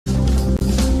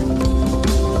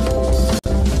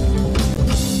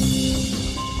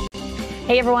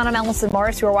Hey everyone, I'm Allison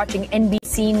Morris. You are watching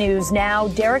NBC News Now.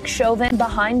 Derek Chauvin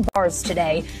behind bars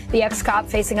today. The ex-cop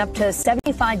facing up to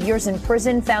 75 years in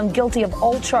prison, found guilty of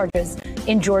all charges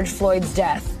in George Floyd's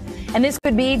death. And this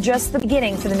could be just the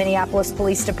beginning for the Minneapolis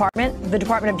Police Department. The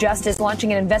Department of Justice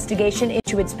launching an investigation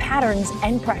into its patterns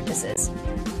and practices.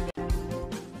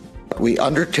 We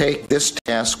undertake this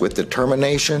task with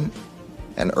determination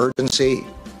and urgency,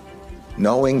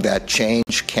 knowing that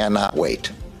change cannot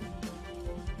wait.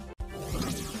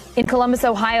 In Columbus,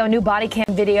 Ohio, new body cam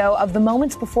video of the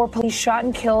moments before police shot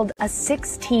and killed a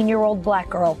 16-year-old black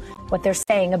girl, what they're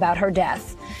saying about her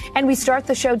death. And we start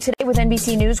the show today with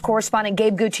NBC News correspondent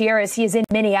Gabe Gutierrez. He is in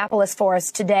Minneapolis for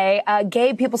us today.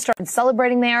 Gabe, people started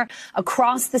celebrating there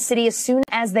across the city as soon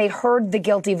as they heard the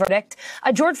guilty verdict.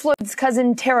 George Floyd's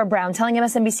cousin Tara Brown telling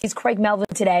MSNBC's Craig Melvin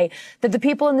today that the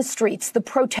people in the streets, the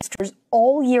protesters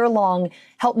all year long,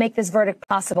 helped make this verdict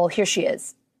possible. Here she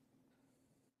is.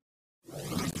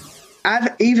 I've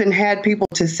even had people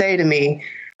to say to me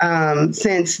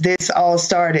since this all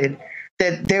started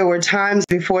that there were times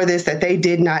before this that they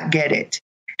did not get it.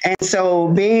 And so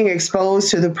being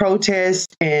exposed to the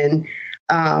protest and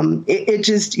it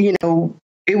just, you know,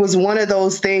 it was one of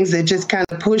those things that just kind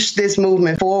of pushed this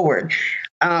movement forward.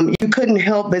 You couldn't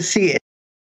help but see it.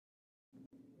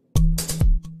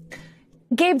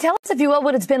 Gabe, tell us, if you will,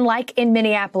 what it's been like in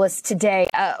Minneapolis today.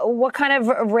 What kind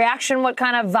of reaction, what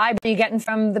kind of vibe are you getting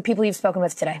from the people you've spoken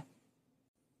with today?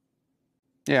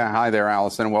 Yeah, hi there,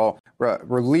 Allison. Well,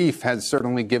 relief has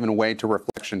certainly given way to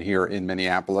reflection here in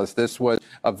Minneapolis. This was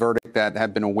a verdict that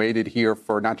had been awaited here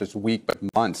for not just a week, but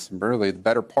months, really the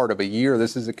better part of a year.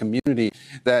 This is a community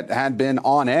that had been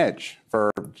on edge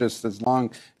for just as long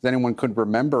as anyone could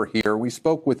remember here. We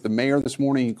spoke with the mayor this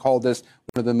morning. He called this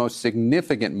one of the most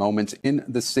significant moments in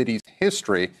the city's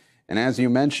history. And as you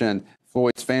mentioned,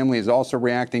 Floyd's family is also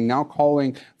reacting, now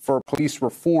calling for police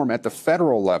reform at the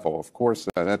federal level. Of course,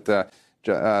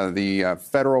 the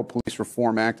Federal Police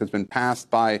Reform Act has been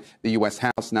passed by the U.S.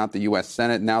 House, not the U.S.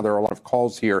 Senate. Now there are a lot of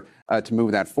calls here to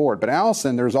move that forward. But,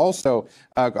 Allison, there's also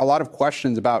a lot of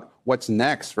questions about what's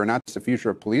next for not just the future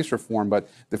of police reform, but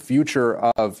the future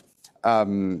of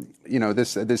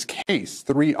this case.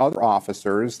 3 other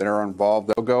officers that are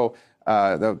involved, they'll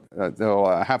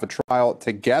have a trial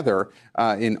together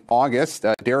in August.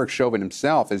 Derek Chauvin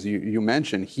himself, as you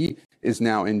mentioned, he is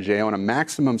now in jail in a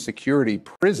maximum security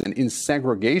prison in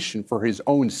segregation for his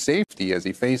own safety as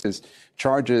he faces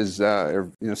charges,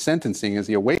 sentencing, as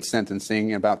he awaits sentencing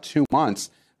in about 2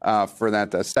 months for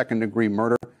that second-degree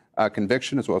murder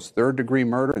conviction, as well as third-degree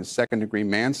murder and second-degree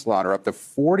manslaughter, up to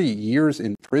 40 years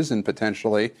in prison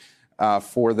potentially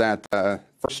for that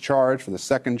first charge, for the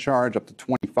second charge, up to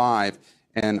 25,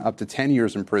 and up to 10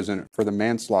 years in prison for the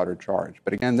manslaughter charge.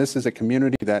 But again, this is a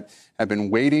community that had been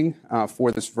waiting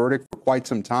for this verdict for quite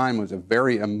some time. It was a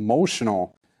very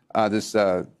emotional,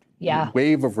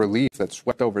 wave of relief that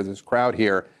swept over this crowd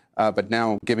here, but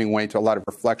now giving way to a lot of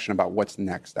reflection about what's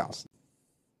next, Allison.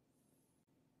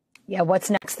 Yeah, what's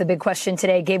next? The big question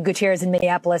today. Gabe Gutierrez in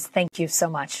Minneapolis, thank you so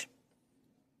much.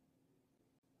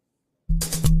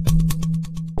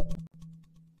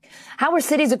 How are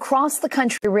cities across the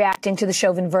country reacting to the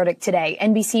Chauvin verdict today?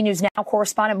 NBC News Now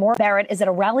correspondent Maura Barrett is at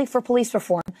a rally for police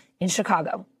reform in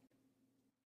Chicago.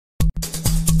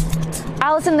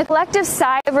 Allison, the collective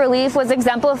sigh of relief was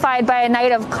exemplified by a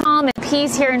night of calm and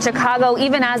peace here in Chicago,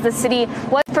 even as the city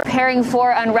was preparing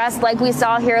for unrest like we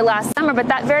saw here last summer. But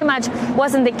that very much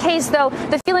wasn't the case, though.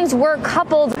 The feelings were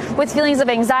coupled with feelings of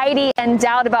anxiety and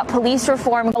doubt about police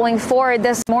reform going forward.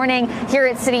 This morning here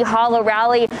at City Hall, a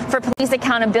rally for police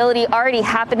accountability already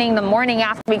happening the morning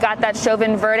after we got that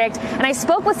Chauvin verdict. And I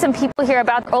spoke with some people here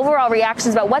about overall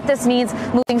reactions about what this means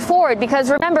moving forward,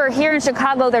 because remember, here in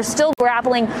Chicago, they're still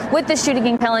grappling with the shooting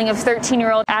and killing of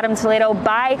 13-year-old Adam Toledo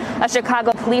by a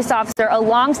Chicago police officer, a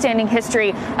long-standing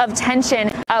history of tension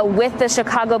with the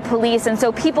Chicago police. And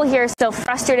so people here are still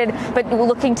frustrated, but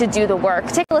looking to do the work.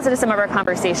 Take a listen to some of our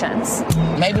conversations.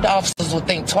 Maybe the officers would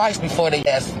think twice before they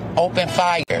just open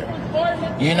fire.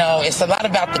 You know, it's a lot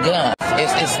about the guns.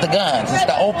 It's the guns. It's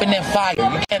the opening fire.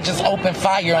 You can't just open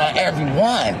fire on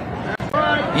everyone.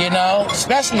 You know,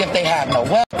 especially if they have no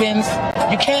weapons.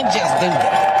 You can't just do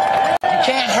that.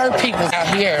 You can't hurt people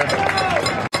out here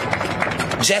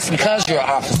just because you're an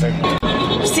officer.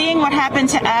 Seeing what happened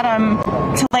to Adam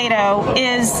Toledo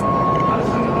is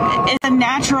a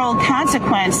natural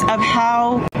consequence of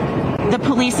how the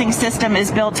policing system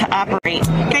is built to operate.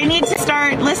 They need to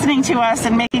start listening to us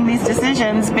and making these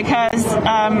decisions, because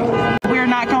we're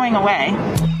not going away.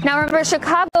 Now, remember,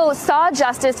 Chicago saw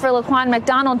justice for Laquan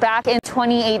McDonald back in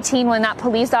 2018 when that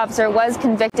police officer was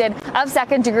convicted of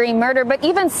second-degree murder. But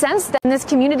even since then, this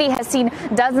community has seen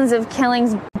dozens of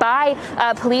killings by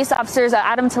police officers,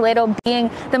 Adam Toledo being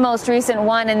the most recent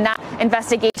one, and that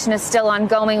investigation is still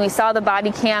ongoing. We saw the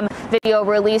body cam video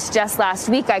released just last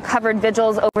week. I covered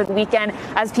vigils over the weekend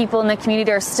as people in the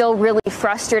community are still really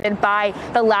frustrated by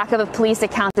the lack of police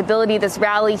accountability. This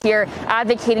rally here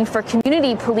advocating for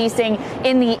community policing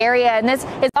in the area. And this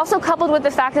is also coupled with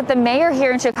the fact that the mayor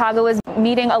here in Chicago is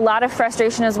meeting a lot of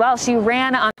frustration as well. She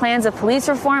ran on plans of police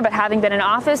reform, but having been in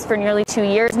office for nearly 2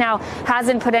 years now,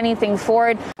 hasn't put anything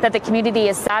forward that the community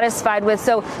is satisfied with.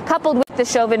 So coupled with the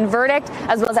Chauvin verdict,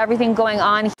 as well as everything going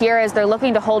on here as they're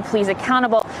looking to hold police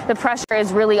accountable, the pressure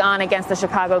is really on against the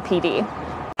Chicago PD.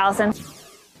 Allison?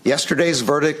 Yesterday's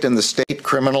verdict in the state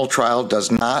criminal trial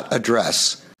does not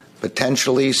address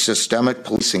potentially systemic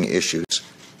policing issues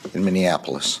in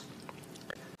Minneapolis.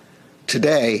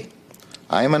 Today,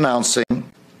 I am announcing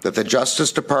that the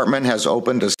Justice Department has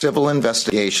opened a civil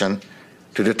investigation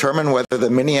to determine whether the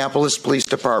Minneapolis Police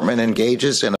Department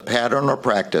engages in a pattern or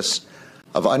practice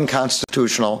of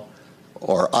unconstitutional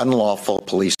or unlawful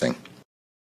policing.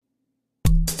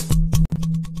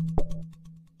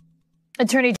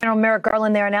 Attorney General Merrick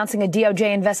Garland there announcing a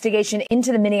DOJ investigation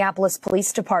into the Minneapolis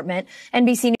Police Department.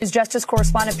 NBC News Justice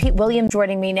correspondent Pete Williams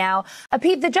joining me now.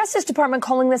 Pete, the Justice Department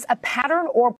calling this a pattern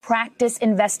or practice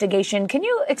investigation. Can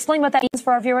you explain what that means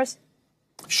for our viewers?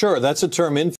 Sure. That's a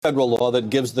term in federal law that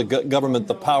gives the government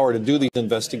the power to do these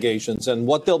investigations. And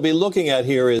what they'll be looking at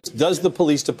here is, does the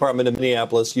police department in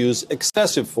Minneapolis use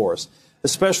excessive force,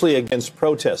 especially against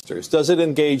protesters? Does it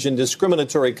engage in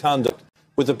discriminatory conduct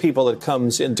with the people it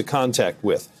comes into contact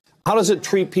with? How does it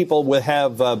treat people who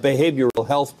have behavioral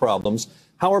health problems?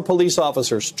 How are police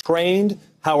officers trained?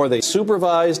 How are they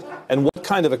supervised? And what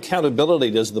kind of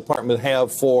accountability does the department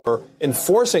have for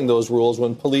enforcing those rules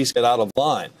when police get out of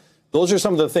line? Those are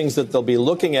some of the things that they'll be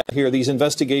looking at here. These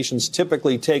investigations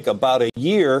typically take about a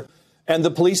year, and the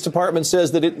police department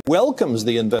says that it welcomes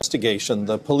the investigation.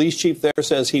 The police chief there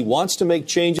says he wants to make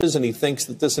changes, and he thinks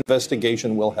that this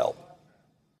investigation will help.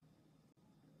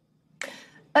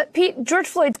 Pete, George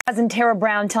Floyd's cousin Tara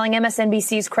Brown telling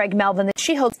MSNBC's Craig Melvin that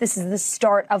she hopes this is the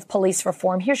start of police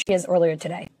reform. Here she is earlier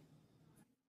today.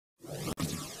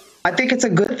 I think it's a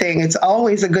good thing. It's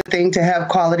always a good thing to have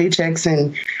quality checks,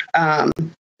 and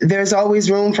there's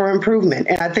always room for improvement.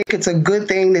 And I think it's a good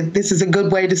thing that this is a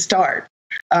good way to start,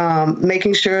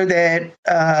 making sure that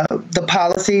the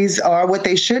policies are what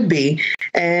they should be,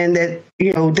 and that,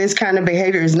 you know, this kind of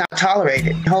behavior is not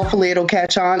tolerated. Hopefully it'll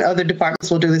catch on. Other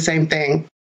departments will do the same thing.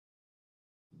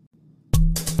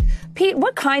 Pete,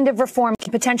 what kind of reform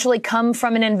can potentially come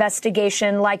from an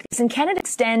investigation like this, and can it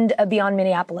extend beyond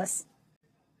Minneapolis?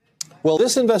 Well,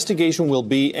 this investigation will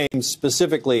be aimed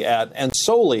specifically at and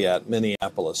solely at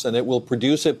Minneapolis, and it will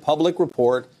produce a public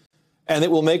report, and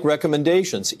it will make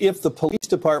recommendations. If the police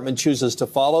department chooses to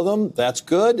follow them, that's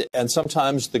good. And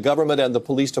sometimes the government and the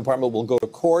police department will go to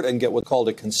court and get what's called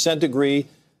a consent decree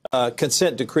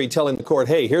telling the court,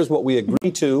 hey, here's what we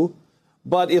agree to.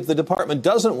 But if the department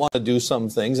doesn't want to do some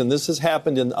things, and this has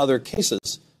happened in other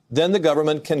cases, then the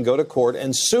government can go to court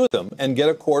and sue them and get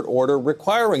a court order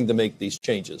requiring them to make these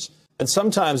changes. And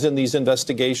sometimes in these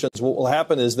investigations, what will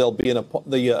happen is the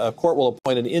court will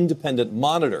appoint an independent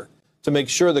monitor to make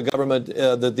sure the government,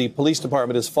 that the police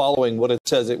department is following what it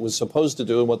says it was supposed to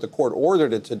do and what the court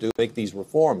ordered it to do, make these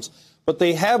reforms. But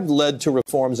they have led to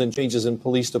reforms and changes in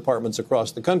police departments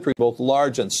across the country, both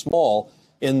large and small,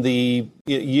 in the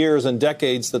years and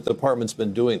decades that the department's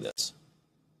been doing this.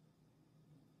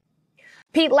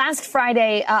 Pete, last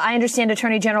Friday, I understand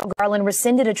Attorney General Garland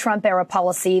rescinded a Trump-era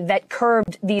policy that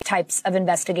curbed these types of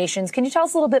investigations. Can you tell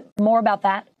us a little bit more about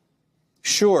that?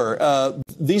 Sure.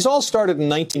 These all started in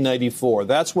 1994.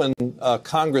 That's when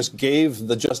Congress gave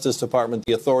the Justice Department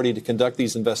the authority to conduct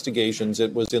these investigations.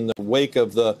 It was in the wake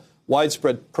of the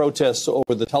widespread protests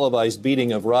over the televised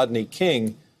beating of Rodney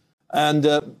King. And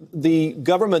the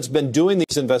government's been doing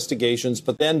these investigations,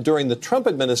 but then during the Trump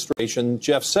administration,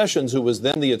 Jeff Sessions, who was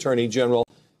then the Attorney General,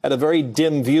 had a very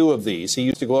dim view of these. He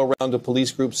used to go around to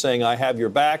police groups saying, I have your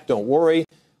back, don't worry.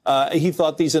 He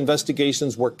thought these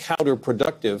investigations were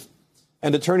counterproductive.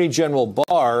 And Attorney General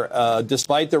Barr,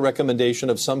 despite the recommendation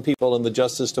of some people in the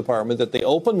Justice Department that they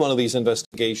open one of these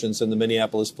investigations in the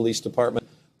Minneapolis Police Department,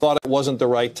 thought it wasn't the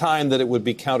right time, that it would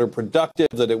be counterproductive,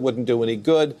 that it wouldn't do any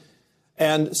good.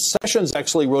 And Sessions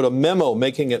actually wrote a memo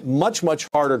making it much, much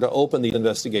harder to open these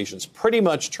investigations, pretty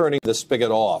much turning the spigot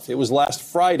off. It was last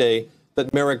Friday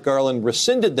that Merrick Garland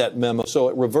rescinded that memo, so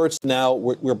it reverts now.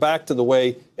 We're back to the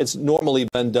way it's normally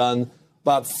been done.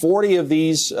 About 40 of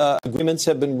these agreements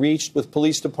have been reached with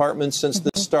police departments since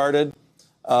this started,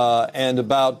 and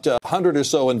about 100 or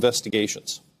so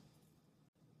investigations.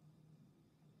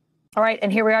 All right,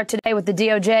 and here we are today with the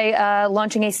DOJ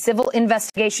launching a civil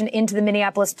investigation into the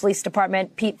Minneapolis Police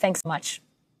Department. Pete, thanks so much.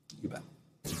 You bet.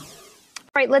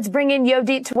 All right, let's bring in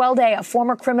Yodit Twelde, a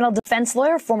former criminal defense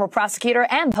lawyer, former prosecutor,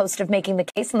 and host of Making the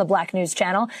Case on the Black News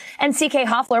Channel, and CK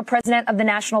Hoffler, president of the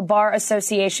National Bar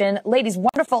Association. Ladies,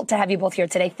 wonderful to have you both here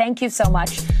today. Thank you so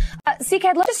much. CK,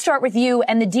 I'd like to start with you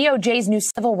and the DOJ's new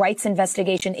civil rights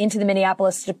investigation into the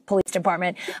Minneapolis Police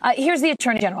Department. Here's the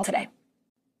Attorney General today.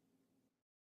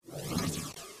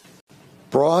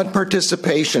 Broad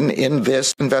participation in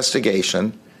this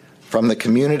investigation from the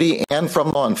community and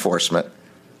from law enforcement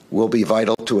will be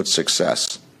vital to its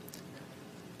success.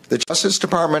 The Justice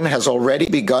Department has already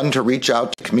begun to reach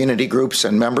out to community groups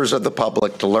and members of the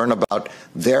public to learn about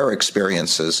their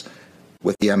experiences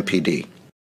with the MPD.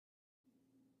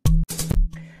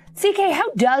 CK, how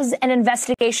does an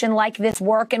investigation like this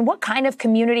work, and what kind of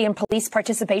community and police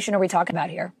participation are we talking about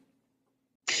here?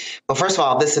 Well, first of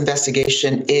all, this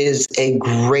investigation is a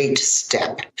great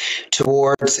step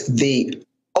towards the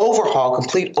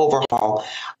complete overhaul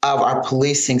of our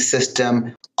policing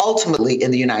system, ultimately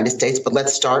in the United States. But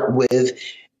let's start with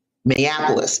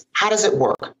Minneapolis. How does it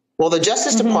work? Well, the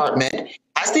Justice Department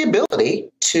has the ability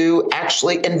to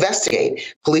actually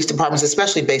investigate police departments,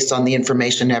 especially based on the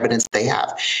information and evidence they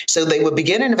have. So they would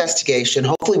begin an investigation,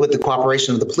 hopefully with the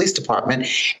cooperation of the police department,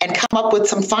 and come up with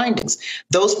some findings.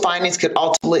 Those findings could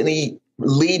ultimately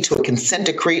lead to a consent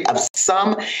decree of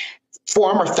some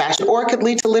form or fashion, or it could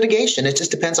lead to litigation. It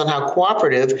just depends on how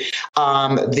cooperative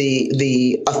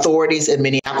the authorities in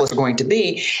Minneapolis are going to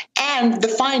be and the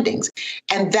findings.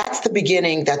 And that's the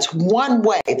beginning. That's one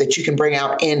way that you can bring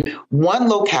out in one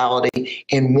locality,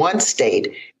 in one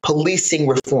state, policing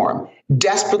reform,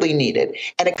 desperately needed.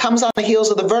 And it comes on the heels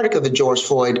of the verdict of the George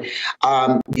Floyd's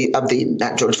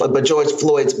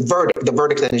verdict, the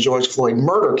verdict in the George Floyd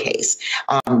murder case,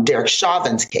 Derek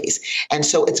Chauvin's case. And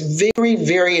so it's very,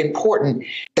 very important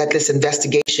that this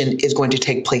investigation is going to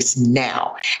take place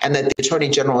now, and that the Attorney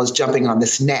General is jumping on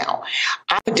this now.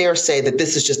 I dare say that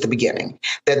this is just the beginning,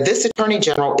 that this Attorney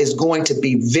General is going to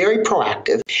be very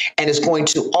proactive and is going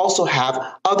to also have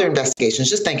other investigations.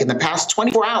 Just think, in the past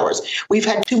 24 hours, we've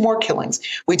had 2 more killings.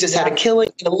 We just had a killing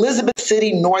in Elizabeth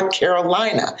City, North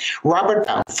Carolina. Robert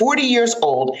Brown, 40 years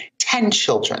old, 10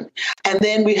 children. And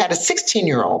then we had a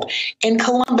 16-year-old in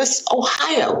Columbus,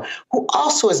 Ohio, who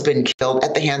also has been killed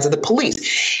at the hands of the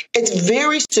police. It's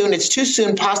very soon. It's too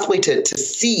soon possibly to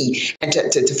see and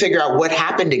to figure out what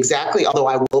happened exactly, although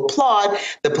I will applaud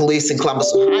the police in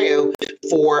Columbus, Ohio,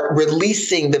 for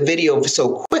releasing the video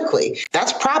so quickly.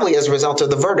 That's probably as a result of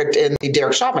the verdict in the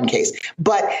Derek Chauvin case.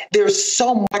 But there's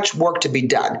so much work to be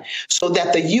done, so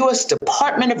that the U.S.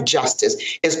 Department of Justice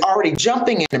is already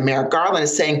jumping in, and Merrick Garland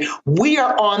is saying, we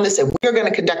are on this and we are going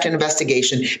to conduct an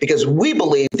investigation because we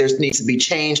believe there needs to be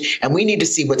change and we need to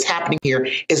see what's happening here,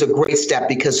 is a great step,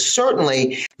 because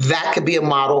certainly that could be a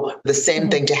model for the same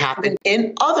thing to happen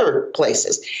in other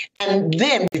places. And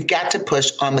then we've got to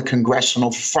push on the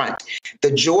congressional front.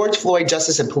 The George Floyd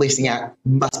Justice and Policing Act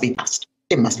must be passed.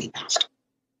 It must be passed.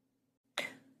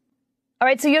 All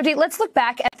right, so Yodi, let's look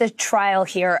back at the trial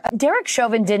here. Derek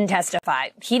Chauvin didn't testify.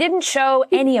 He didn't show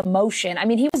any emotion. I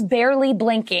mean, he was barely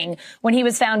blinking when he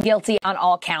was found guilty on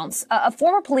all counts. A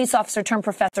former police officer turned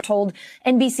professor told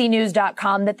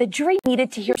NBCNews.com that the jury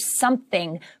needed to hear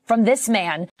something from this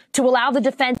man to allow the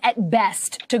defense at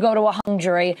best to go to a hung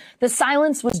jury. The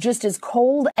silence was just as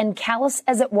cold and callous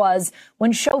as it was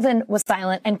when Chauvin was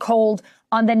silent and cold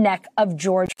on the neck of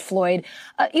George Floyd.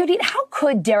 Yodit, how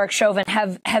could Derek Chauvin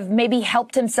have maybe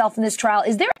helped himself in this trial?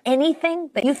 Is there anything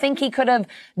that you think he could have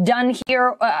done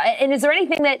here? And is there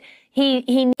anything that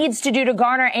he needs to do to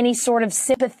garner any sort of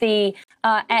sympathy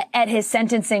at his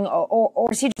sentencing,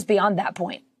 or is he just beyond that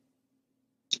point?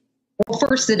 Well,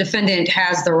 first, the defendant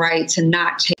has the right to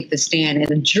not take the stand, and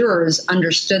the jurors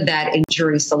understood that in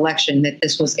jury selection, that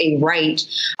this was a right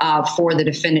for the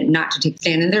defendant not to take the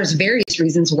stand. And there's various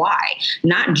reasons why,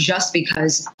 not just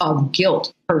because of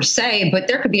guilt per se, but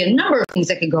there could be a number of things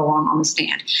that could go wrong on the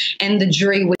stand. And the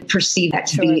jury would perceive that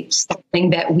to be something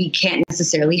that we can't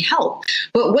necessarily help.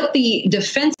 But what the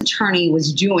defense attorney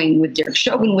was doing with Derek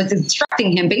Chauvin was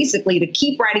instructing him basically to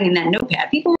keep writing in that notepad.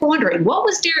 People were wondering, what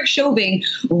was Derek Chauvin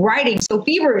writing so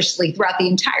feverishly throughout the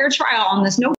entire trial on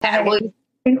this notepad? Well,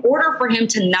 in order for him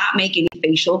to not make any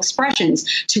facial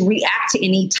expressions, to react to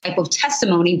any type of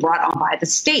testimony brought on by the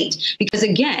state. Because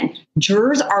again,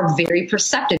 jurors are very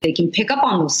perceptive. They can pick up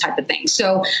on those type of things.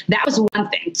 So that was one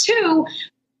thing. Two,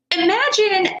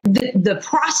 Imagine the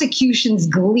prosecution's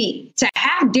glee to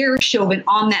have Derek Chauvin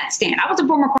on that stand. I was a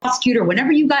former prosecutor.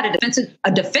 Whenever you got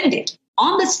a defendant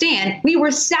on the stand, we were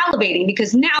salivating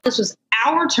because now this was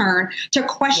our turn to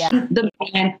question the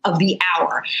man of the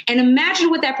hour. And imagine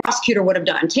what that prosecutor would have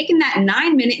done. Taken that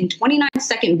 9-minute and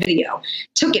 29-second video,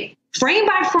 took it frame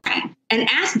by frame, and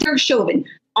asked Derek Chauvin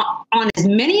on as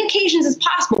many occasions as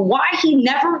possible why he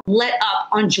never let up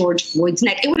on George Floyd's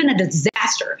neck. It would have been a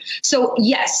disaster. So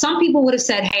yes, some people would have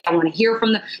said, hey, I want to hear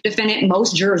from the defendant.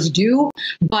 Most jurors do,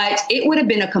 but it would have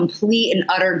been a complete and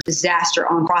utter disaster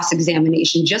on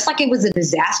cross-examination, just like it was a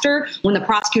disaster when the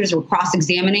prosecutors were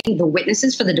cross-examining the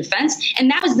witnesses for the defense. And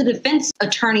that was the defense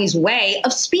attorney's way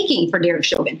of speaking for Derek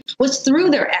Chauvin, was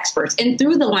through their experts and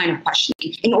through the line of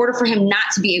questioning in order for him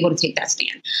not to be able to take that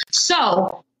stand.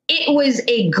 So it was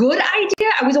a good idea.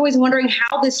 I was always wondering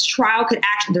how this trial could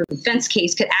actually, the defense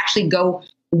case could actually go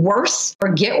worse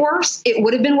or get worse. It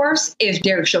would have been worse if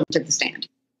Derek Chauvin took the stand.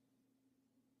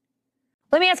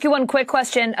 Let me ask you one quick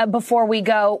question before we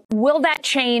go. Will that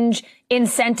change in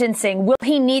sentencing? Will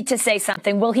he need to say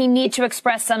something? Will he need to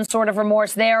express some sort of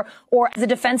remorse there? Or as a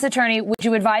defense attorney, would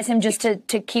you advise him just to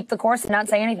keep the course and not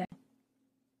say anything?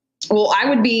 Well, I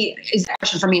would be, is that a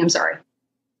question for me? I'm sorry.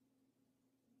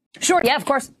 Sure. Yeah, of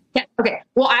course. Yeah. Okay.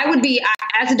 Well, I would be,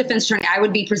 as a defense attorney, I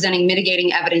would be presenting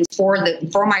mitigating evidence for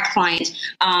my client,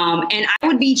 and I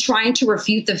would be trying to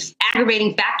refute the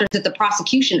aggravating factors that the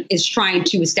prosecution is trying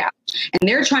to establish. And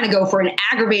they're trying to go for an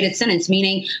aggravated sentence,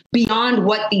 meaning beyond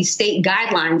what these state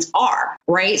guidelines are.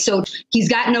 Right. So he's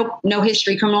got no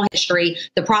history, criminal history.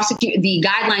 The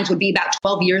guidelines would be about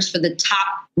 12 years for the top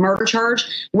murder charge.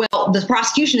 Well, the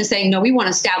prosecution is saying, no, we want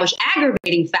to establish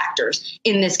aggravating factors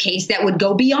in this case that would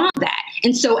go beyond that.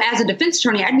 And so as a defense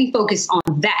attorney, I'd be focused on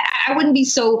that. I wouldn't be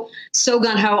so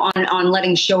gung-ho on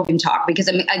letting Chauvin talk, because,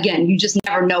 I mean, again, you just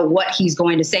never know what he's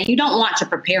going to say. You don't want to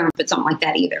prepare him for something like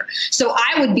that either. So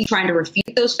I would be trying to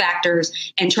refute those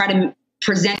factors and try to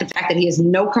present the fact that he has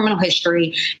no criminal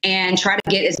history and try to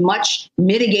get as much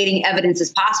mitigating evidence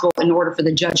as possible in order for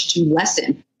the judge to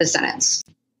lessen the sentence.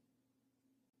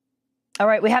 All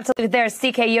right, we have to leave it there.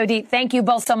 CK, Yodi, thank you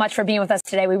both so much for being with us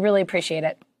today. We really appreciate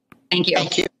it. Thank you.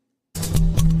 Thank you.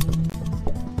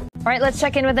 All right, let's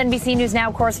check in with NBC News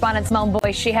Now correspondent Simone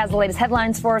Boyce. She has the latest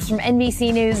headlines for us from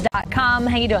NBCnews.com.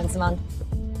 How you doing, Simone?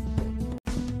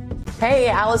 Hey,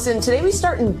 Allison. Today we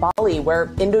start in Bali,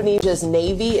 where Indonesia's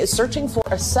Navy is searching for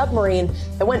a submarine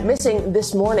that went missing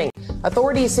this morning.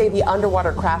 Authorities say the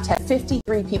underwater craft had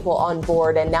 53 people on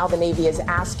board, and now the Navy is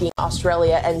asking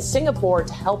Australia and Singapore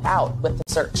to help out with the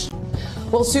search.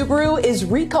 Well, Subaru is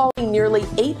recalling nearly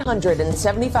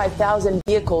 875,000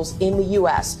 vehicles in the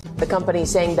U.S. The company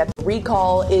saying that the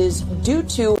recall is due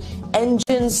to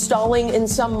engines stalling in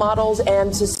some models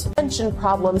and suspension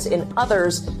problems in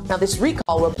others. Now, this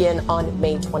recall will begin on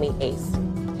May 28th.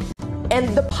 And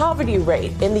the poverty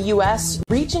rate in the U.S.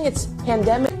 reaching its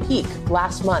pandemic peak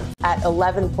last month at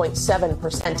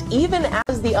 11.7%, even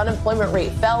as the unemployment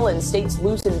rate fell and states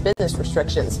loosened business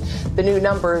restrictions. The new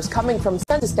numbers coming from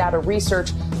census data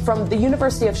research from the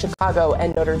University of Chicago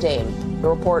and Notre Dame. The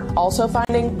report also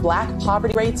finding black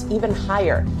poverty rates even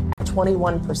higher at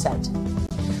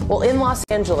 21%. Well, in Los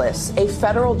Angeles, a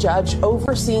federal judge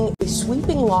overseeing a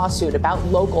sweeping lawsuit about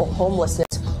local homelessness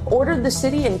ordered the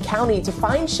city and county to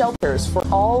find shelters for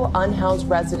all unhoused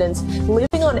residents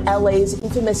living on LA's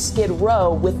infamous Skid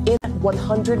Row within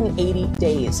 180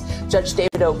 days. Judge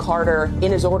David O. Carter,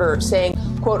 in his order, saying,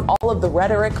 quote, all of the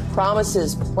rhetoric,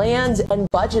 promises, plans, and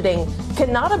budgeting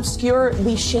cannot obscure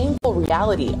the shameful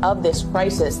reality of this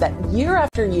crisis that year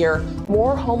after year,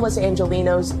 more homeless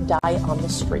Angelenos die on the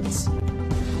streets.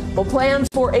 Well, plans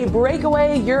for a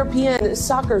breakaway European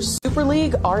Soccer Super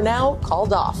League are now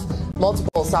called off.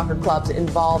 Multiple soccer clubs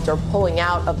involved are pulling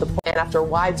out of the plan after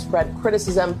widespread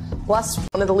criticism. Plus,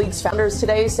 one of the league's founders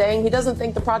today saying he doesn't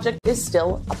think the project is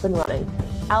still up and running.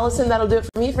 Allison, that'll do it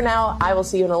for me for now. I will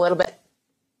see you in a little bit.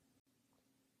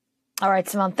 All right,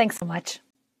 Simone, thanks so much.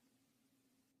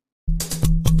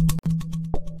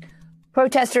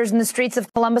 Protesters in the streets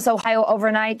of Columbus, Ohio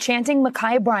overnight chanting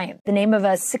Ma'Khia Bryant, the name of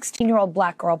a 16-year-old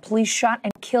black girl police shot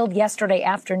and killed yesterday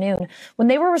afternoon when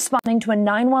they were responding to a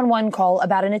 911 call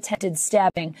about an attempted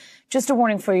stabbing. Just a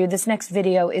warning for you, this next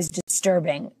video is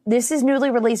disturbing. This is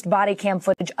newly released body cam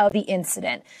footage of the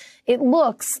incident. It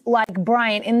looks like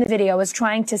Bryant in the video is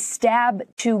trying to stab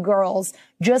two girls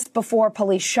just before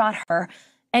police shot her.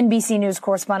 NBC News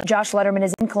correspondent Josh Letterman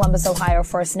is in Columbus, Ohio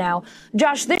for us now.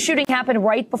 Josh, this shooting happened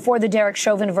right before the Derek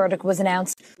Chauvin verdict was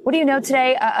announced. What do you know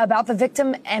today about the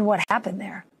victim and what happened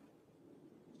there?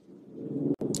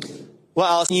 Well,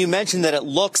 Allison, you mentioned that it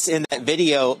looks in that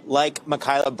video like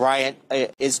Ma'Khia Bryant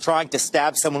is trying to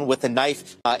stab someone with a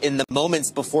knife in the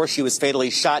moments before she was fatally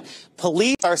shot.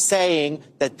 Police are saying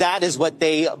that that is what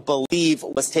they believe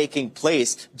was taking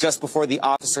place just before the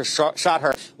officer shot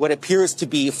her, what appears to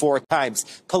be 4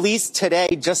 times. Police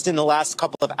today, just in the last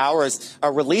couple of hours,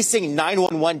 are releasing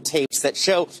 911 tapes that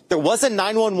show there was a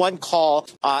 911 call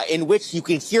in which you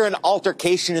can hear an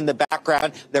altercation in the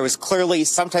background. There was clearly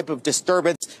some type of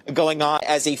disturbance going on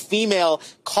as a female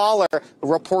caller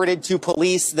reported to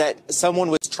police that someone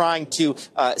was trying to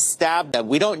stab them.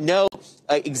 We don't know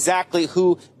exactly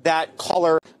who that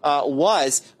caller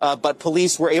was, but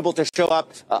police were able to show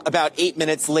up about 8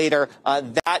 minutes later.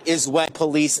 That is when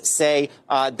police say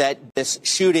that this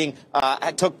shooting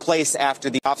took place after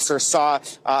the officer saw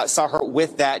her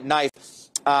with that knife.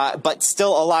 But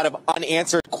still a lot of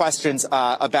unanswered questions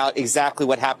about exactly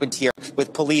what happened here,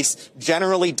 with police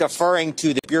generally deferring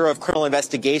to the Bureau of Criminal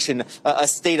Investigation, a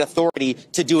state authority,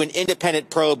 to do an independent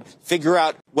probe, figure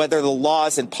out whether the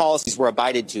laws and policies were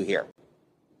abided to here.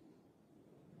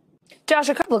 Josh,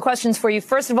 a couple of questions for you.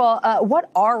 First of all, what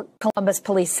are Columbus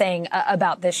police saying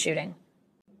about this shooting?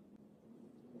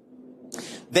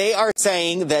 They are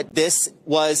saying that this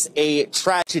was a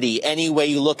tragedy any way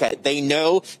you look at it. They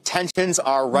know tensions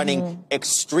are running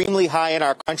extremely high in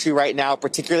our country right now,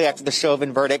 particularly after the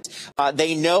Chauvin verdict.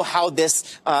 They know how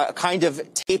this kind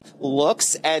of tape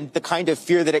looks and the kind of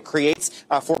fear that it creates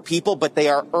for people, but they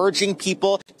are urging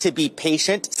people to be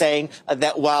patient, saying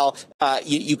that while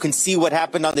you can see what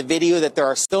happened on the video, that there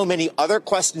are so many other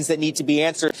questions that need to be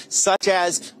answered, such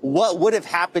as what would have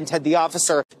happened had the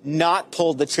officer not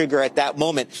pulled the trigger at that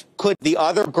moment. Could the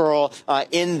other girl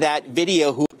in that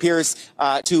video, who appears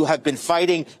to have been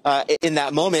fighting in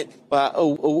that moment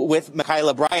with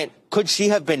Ma'Khia Bryant, could she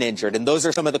have been injured? And those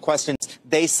are some of the questions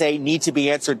they say need to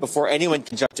be answered before anyone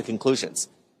can jump to conclusions.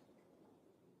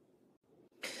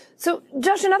 So,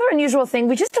 Josh, another unusual thing,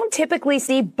 we just don't typically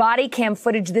see body cam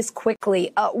footage this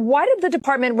quickly. Why did the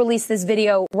department release this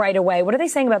video right away? What are they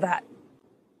saying about that?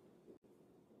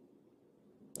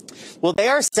 Well, they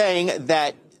are saying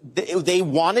that they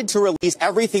wanted to release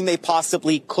everything they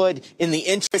possibly could in the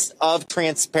interest of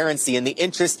transparency, in the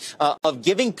interest of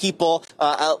giving people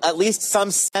at least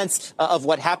some sense of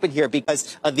what happened here,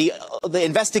 because the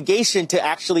investigation to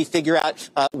actually figure out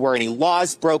were any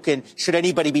laws broken, should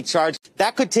anybody be charged,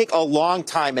 that could take a long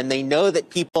time. And they know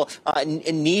that people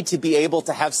need to be able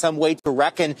to have some way to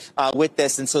reckon with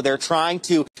this. And so they're trying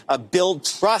to build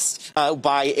trust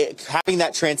by having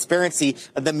that transparency.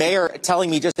 The mayor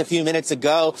telling me just a few minutes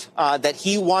ago that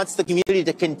he wants the community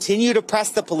to continue to press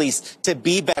the police to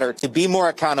be better, to be more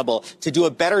accountable, to do a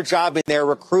better job in their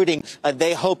recruiting.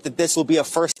 They hope that this will be a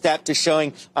first step to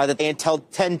showing that they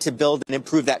intend to build and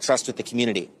improve that trust with the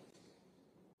community.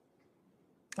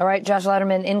 All right, Josh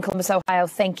Letterman in Columbus, Ohio.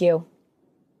 Thank you.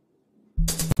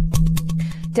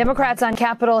 Democrats on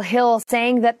Capitol Hill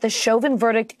saying that the Chauvin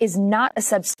verdict is not a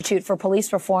substitute for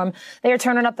police reform. They are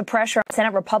turning up the pressure on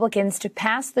Senate Republicans to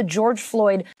pass the George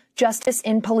Floyd Justice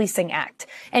in Policing Act.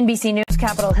 NBC News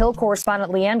Capitol Hill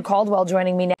correspondent Leanne Caldwell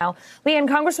joining me now. Leanne,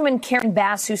 Congresswoman Karen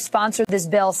Bass, who sponsored this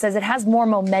bill, says it has more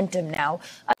momentum now.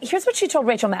 Here's what she told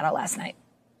Rachel Maddow last night.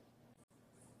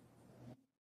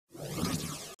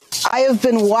 I have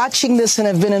been watching this and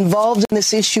have been involved in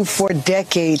this issue for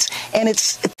decades, and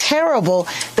it's terrible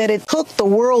that it took the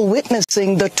world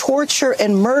witnessing the torture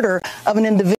and murder of an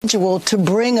individual to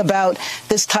bring about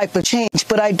this type of change.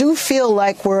 But I do feel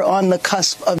like we're on the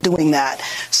cusp of doing that.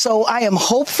 So I am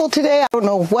hopeful today. I don't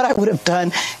know what I would have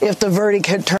done if the verdict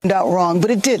had turned out wrong,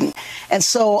 but it didn't. And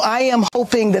so I am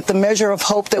hoping that the measure of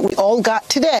hope that we all got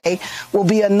today will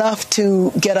be enough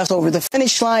to get us over the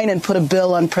finish line and put a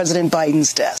bill on President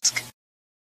Biden's desk.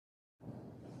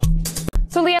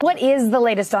 So, Leanne, what is the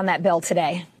latest on that bill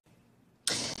today?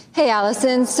 Hey,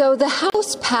 Allison. So the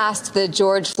House passed the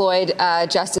George Floyd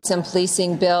Justice and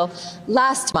Policing bill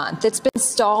last month. It's been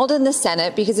stalled in the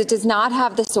Senate because it does not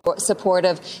have the support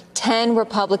of 10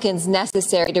 Republicans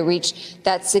necessary to reach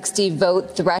that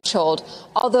 60-vote threshold.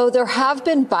 Although there have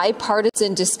been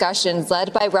bipartisan discussions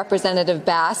led by Representative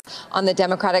Bass on the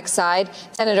Democratic side,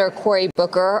 Senator Cory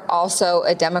Booker, also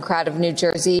a Democrat of New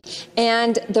Jersey,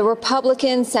 and the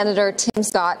Republican Senator Tim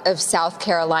Scott of South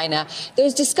Carolina.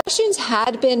 Those discussions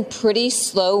had been pretty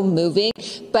slow moving,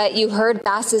 but you heard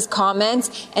Bass's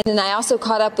comments, and then I also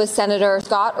caught up with Senator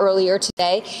Scott earlier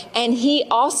today, and he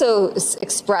also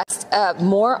expressed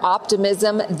more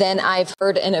optimism than I've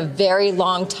heard in a very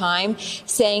long time,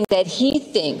 saying that he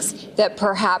thinks that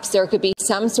perhaps there could be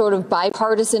some sort of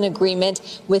bipartisan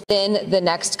agreement within the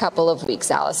next couple of weeks,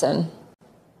 Allison.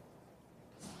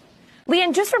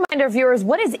 Leanne, just remind our viewers,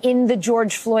 what is in the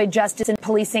George Floyd Justice and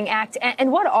Policing Act, and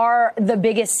what are the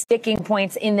biggest sticking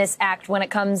points in this act when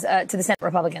it comes to the Senate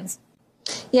Republicans?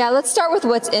 Yeah, let's start with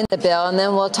what's in the bill, and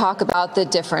then we'll talk about the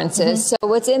differences. So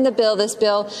what's in the bill, this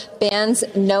bill bans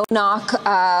no-knock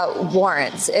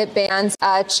warrants. It bans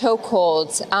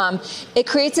chokeholds. It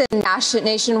creates a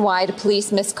nationwide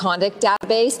police misconduct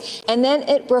database, and then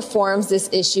it reforms this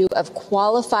issue of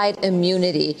qualified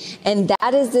immunity. And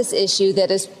that is this issue that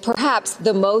is perhaps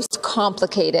the most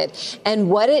complicated. And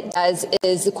what it does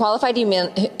is qualified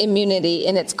immunity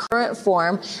in its current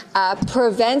form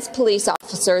prevents police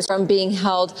officers from being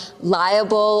held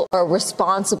liable or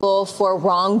responsible for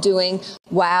wrongdoing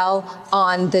while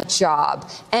on the job.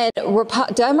 And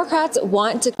Democrats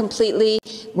want to completely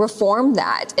reform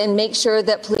that and make sure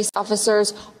that police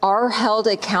officers are held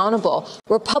accountable.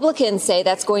 Republicans say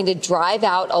that's going to drive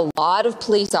out a lot of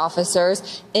police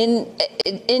officers,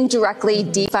 indirectly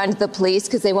defund the police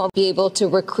because they won't be able to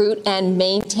recruit and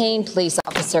maintain police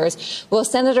officers. Well,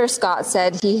 Senator Scott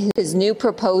said his new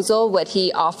proposal, what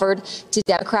he offered to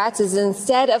Democrats, is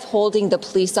instead of holding the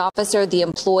police officer, the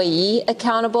employee,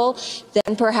 accountable,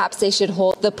 then perhaps they should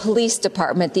hold the police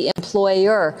department, the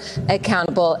employer,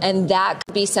 accountable. And that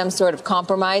could be some sort of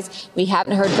compromise. We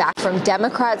haven't heard back from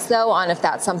Democrats, though, on if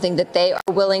that's something that they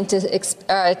are willing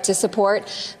to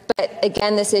support. But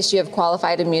again, this issue of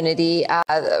qualified immunity,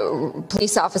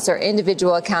 police officer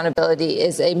individual accountability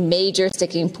is a major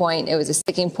sticking point. It was a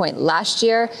sticking point last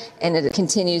year, and it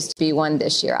continues to be one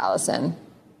this year, Allison.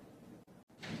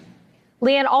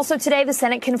 Leanne, also today, the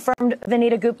Senate confirmed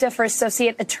Vanita Gupta for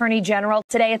Associate Attorney General.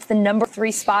 Today, it's the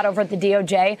 #3 spot over at the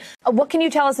DOJ. What can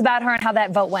you tell us about her and how that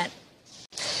vote went?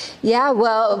 Yeah,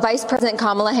 well, Vice President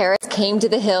Kamala Harris came to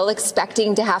the Hill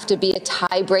expecting to have to be a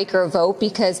tiebreaker vote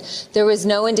because there was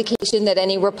no indication that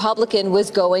any Republican was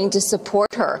going to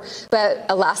support her. But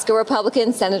Alaska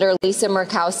Republican Senator Lisa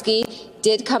Murkowski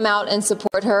did come out and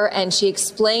support her, and she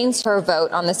explains her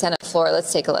vote on the Senate floor.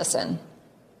 Let's take a listen.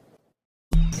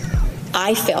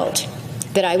 I felt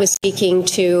that I was speaking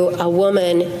to a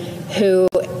woman who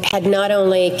had not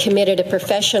only committed a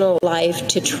professional life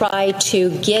to try to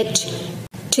get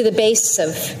to the base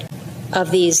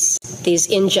of these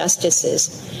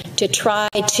injustices, to try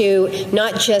to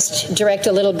not just direct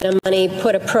a little bit of money,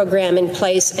 put a program in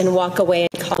place and walk away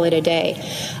and call it a day,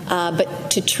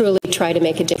 but to truly try to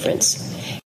make a difference.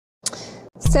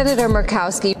 Senator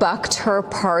Murkowski bucked her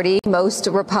party. Most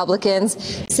Republicans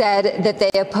said that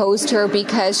they opposed her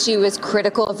because she was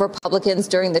critical of Republicans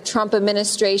during the Trump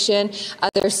administration.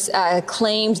 Others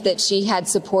claimed that she had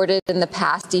supported in the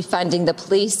past defunding the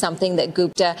police, something that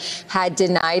Gupta had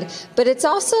denied. But it's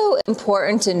also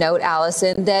important to note,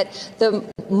 Allison, that the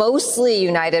mostly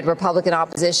united Republican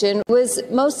opposition was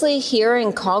mostly here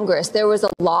in Congress. There was a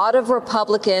lot of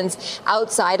Republicans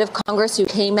outside of Congress who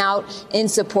came out in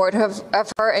support of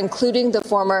her, including the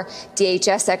former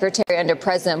DHS secretary under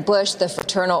President Bush, the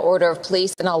Fraternal Order of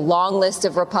Police, and a long list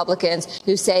of Republicans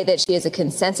who say that she is a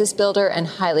consensus builder and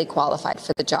highly qualified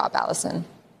for the job, Allison.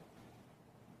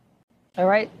 All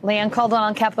right. Leanne Caldwell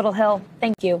on Capitol Hill.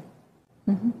 Thank you.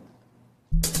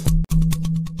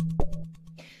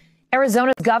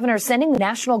 Arizona's governor sending the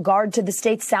National Guard to the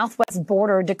state's southwest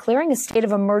border, declaring a state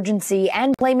of emergency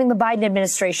and blaming the Biden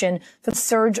administration for the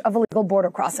surge of illegal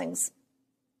border crossings.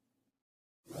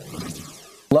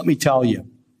 Let me tell you,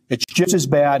 it's just as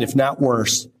bad, if not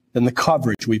worse, than the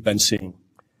coverage we've been seeing.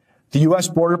 The U.S.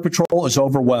 Border Patrol is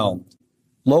overwhelmed.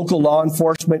 Local law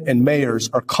enforcement and mayors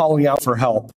are calling out for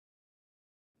help.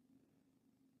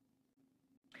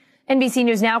 NBC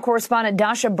News Now correspondent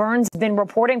Dasha Burns has been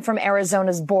reporting from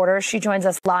Arizona's border. She joins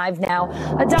us live now.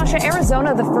 Dasha,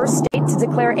 Arizona, the first state to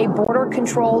declare a border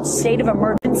control state of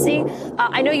emergency.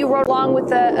 I know you rode along with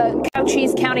the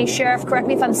Cochise County Sheriff. Correct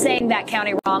me if I'm saying that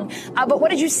county wrong. But what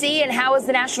did you see, and how is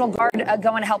the National Guard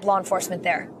going to help law enforcement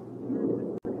there?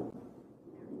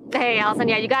 Hey, Allison.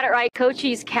 Yeah, you got it right.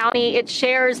 Cochise County, it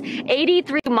shares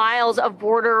 83 miles of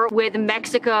border with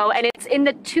Mexico, and it's in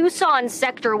the Tucson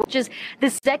sector, which is the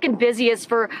second busiest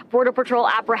for Border Patrol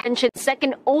apprehension,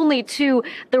 second only to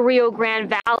the Rio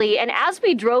Grande Valley. And as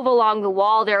we drove along the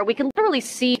wall there, we can literally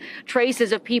see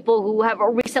traces of people who have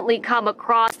recently come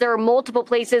across. There are multiple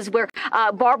places where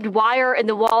barbed wire in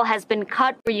the wall has been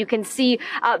cut, where you can see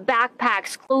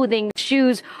backpacks, clothing,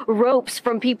 shoes, ropes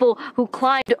from people who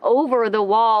climbed over the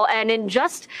wall. And in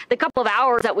just the couple of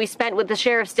hours that we spent with the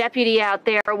sheriff's deputy out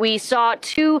there, we saw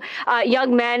two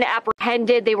young men apprehended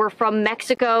apprehended. They were from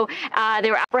Mexico.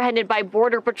 They were apprehended by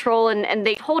Border Patrol, and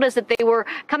they told us that they were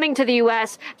coming to the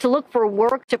U.S. to look for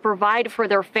work to provide for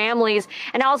their families.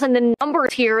 And Allison, the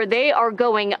numbers here, they are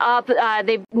going up.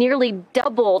 They've nearly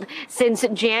doubled since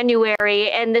January.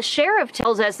 And the sheriff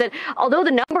tells us that although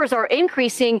the numbers are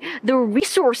increasing, the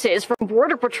resources from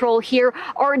Border Patrol here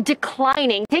are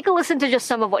declining. Take a listen to just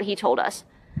some of what he told us.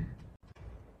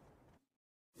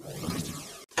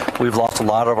 We've lost a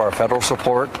lot of our federal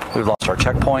support. We've lost our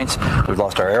checkpoints. We've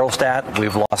lost our aerostat.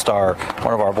 We've lost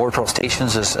one of our Border Patrol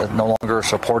stations is no longer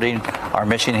supporting our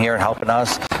mission here and helping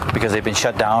us because they've been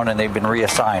shut down and they've been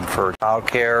reassigned for child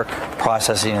care,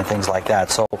 processing, and things like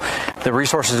that. So the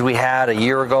resources we had a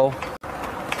year ago,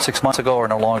 6 months ago, are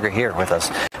no longer here with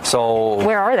us. So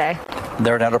where are they?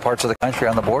 They're in other parts of the country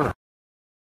on the border.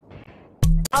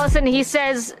 Allison, he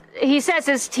says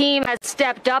his team has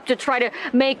stepped up to try to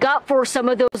make up for some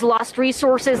of those lost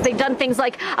resources. They've done things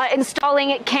like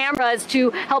installing cameras to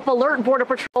help alert Border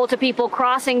Patrol to people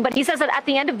crossing. But he says that at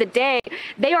the end of the day,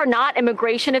 they are not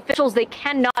immigration officials. They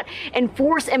cannot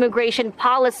enforce immigration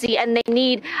policy, and they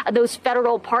need those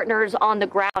federal partners on the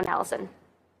ground, Allison.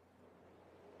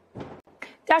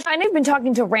 Josh, I know you've been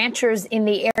talking to ranchers in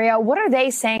the area. What are they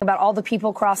saying about all the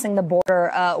people crossing the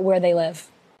border where they live?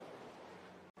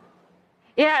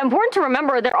 Yeah, important to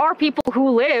remember, there are people who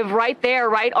live right there,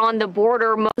 right on the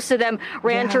border. Most of them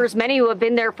ranchers, many who have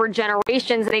been there for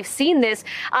generations. And they've seen this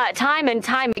time and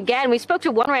time again. We spoke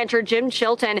to one rancher, Jim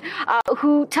Chilton,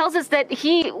 who tells us that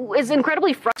he is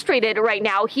incredibly frustrated right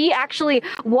now. He actually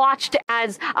watched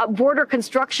as border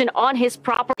construction on his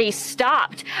property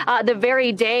stopped the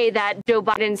very day that Joe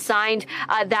Biden signed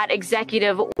that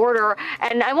executive order.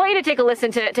 And I want you to take a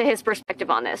listen to his perspective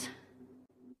on this.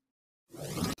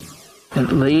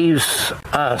 It leaves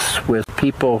us with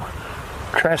people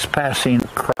trespassing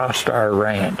across our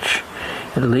ranch.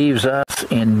 It leaves us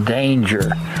in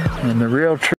danger. And the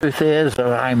real truth is that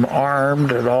I'm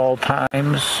armed at all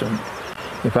times. And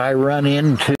if I run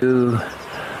into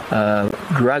a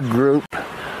drug group,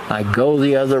 I go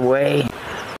the other way.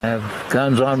 I have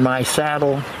guns on my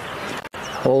saddle,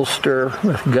 holster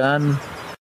with gun.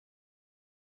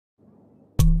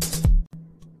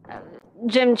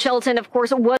 Jim Chilton, of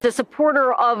course, was a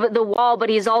supporter of the wall, but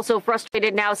he's also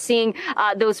frustrated now seeing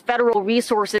those federal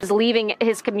resources leaving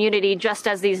his community just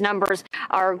as these numbers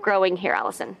are growing here,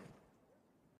 Allison.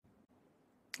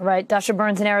 Right. Dasha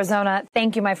Burns in Arizona.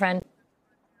 Thank you, my friend.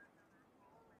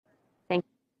 Thank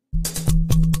you.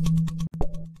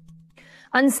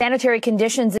 Unsanitary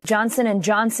conditions at Johnson &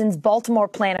 Johnson's Baltimore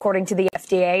plant, according to the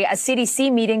FDA. A CDC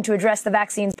meeting to address the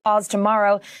vaccine's pause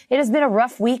tomorrow. It has been a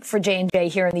rough week for J&J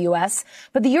here in the U.S.,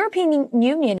 but the European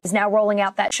Union is now rolling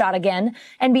out that shot again.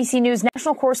 NBC News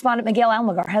national correspondent Miguel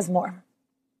Almagar has more.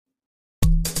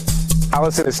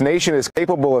 Allison, this nation is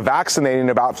capable of vaccinating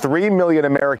about 3 million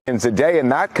Americans a day,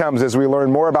 and that comes as we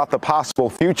learn more about the possible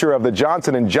future of the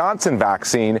Johnson & Johnson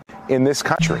vaccine in this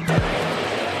country.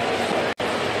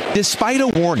 Despite a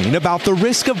warning about the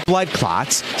risk of blood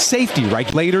clots, safety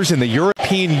regulators in the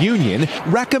European Union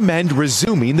recommend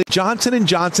resuming the Johnson &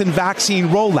 Johnson vaccine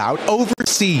rollout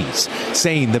overseas,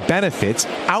 saying the benefits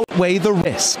outweigh the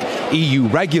risk. EU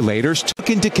regulators took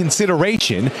into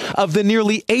consideration of the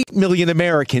nearly 8 million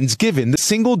Americans given the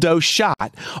single-dose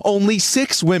shot, only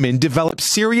 6 women developed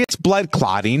serious blood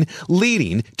clotting,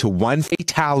 leading to 1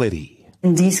 fatality.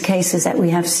 In these cases that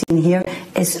we have seen here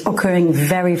is occurring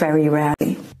very, very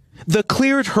rarely. The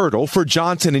cleared hurdle for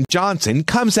Johnson & Johnson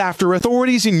comes after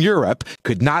authorities in Europe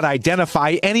could not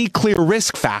identify any clear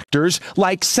risk factors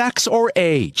like sex or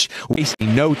age.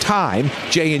 Wasting no time,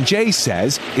 J&J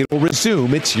says it will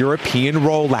resume its European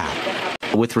rollout.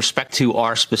 With respect to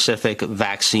our specific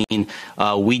vaccine,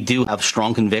 we do have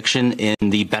strong conviction in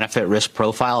the benefit-risk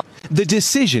profile. The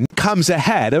decision comes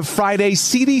ahead of Friday's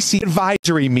CDC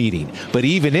advisory meeting. But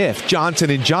even if Johnson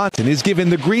 & Johnson is given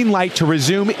the green light to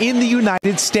resume in the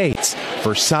United States,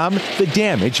 for some, the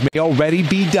damage may already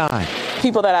be done.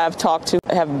 People that I've talked to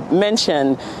have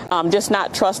mentioned just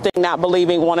not trusting, not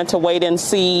believing, wanting to wait and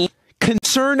see.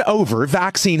 Concern over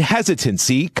vaccine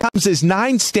hesitancy comes as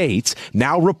 9 states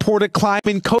now report a climb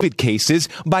in COVID cases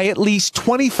by at least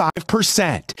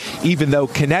 25%. Even though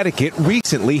Connecticut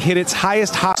recently hit its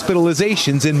highest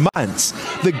hospitalizations in months,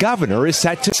 the governor is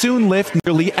set to soon lift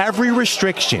nearly every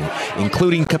restriction,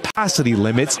 including capacity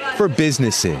limits for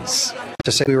businesses.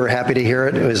 To say we were happy to hear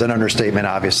it was an understatement,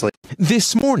 obviously.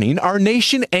 This morning, our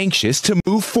nation anxious to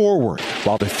move forward,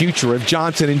 while the future of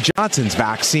Johnson & Johnson's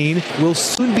vaccine will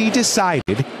soon be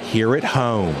decided here at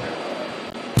home.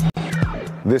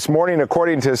 This morning,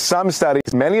 according to some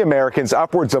studies, many Americans,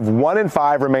 upwards of 1 in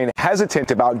 5, remain hesitant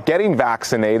about getting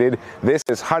vaccinated. This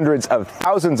as hundreds of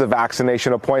thousands of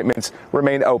vaccination appointments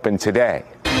remain open today.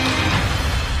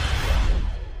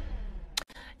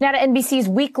 Now to NBC's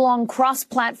week-long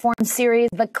cross-platform series,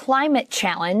 The Climate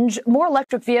Challenge. More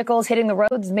electric vehicles hitting the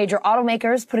roads, major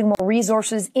automakers putting more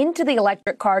resources into the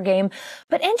electric car game.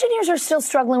 But engineers are still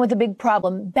struggling with a big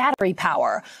problem, battery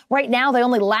power. Right now, they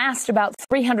only last about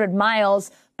 300 miles.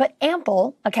 But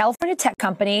Ample, a California tech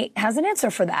company, has an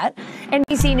answer for that.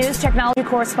 NBC News technology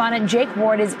correspondent Jake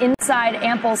Ward is inside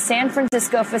Ample's San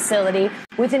Francisco facility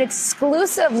with an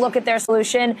exclusive look at their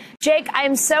solution. Jake, I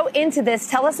am so into this.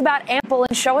 Tell us about Ample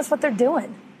and show us what they're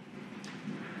doing.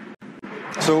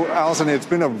 So, Allison, it's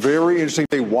been a very interesting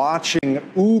day watching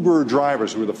Uber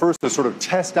drivers who were the first to sort of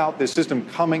test out this system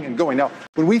coming and going. Now,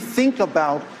 when we think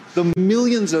about the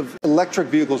millions of electric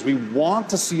vehicles we want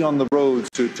to see on the roads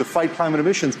to fight climate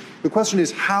emissions, the question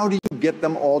is, how do you get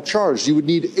them all charged? You would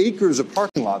need acres of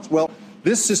parking lots. Well,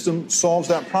 this system solves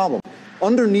that problem.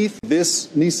 Underneath this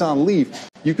Nissan Leaf,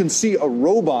 you can see a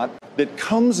robot that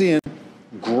comes in,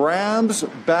 grabs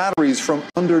batteries from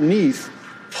underneath,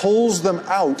 pulls them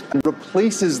out, and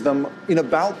replaces them in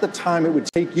about the time it would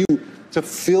take you to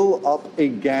fill up a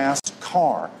gas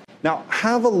car. Now,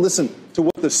 have a listen to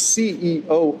what the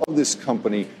CEO of this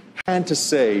company had to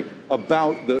say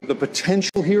about the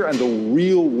potential here and the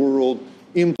real-world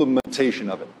implementation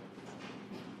of it.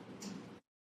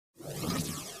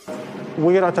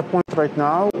 We are at a point right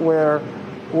now where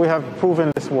we have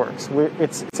proven this works.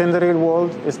 It's in the real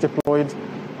world, it's deployed.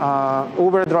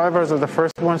 Uber drivers are the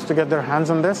first ones to get their hands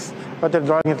on this, but they're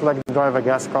driving it like they drive a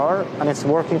gas car, and it's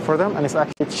working for them, and it's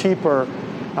actually cheaper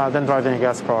than driving a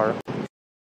gas car.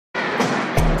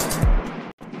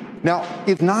 Now,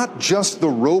 it's not just the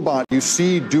robot you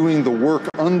see doing the work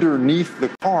underneath the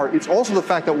car. It's also the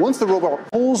fact that once the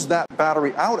robot pulls that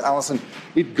battery out, Allison,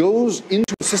 it goes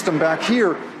into a system back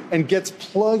here and gets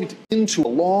plugged into a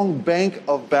long bank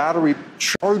of battery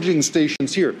charging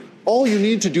stations here. All you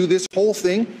need to do this whole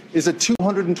thing is a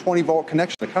 220-volt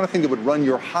connection, the kind of thing that would run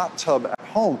your hot tub at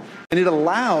home. And it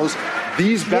allows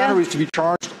these batteries to be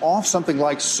charged off something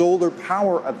like solar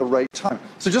power at the right time.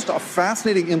 So just a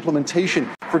fascinating implementation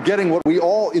for getting what we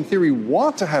all, in theory,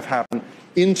 want to have happen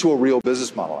into a real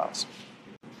business model, Alice.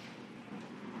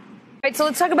 Right, so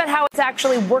let's talk about how it's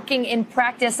actually working in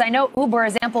practice. I know Uber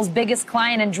is Ample's biggest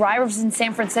client, and drivers in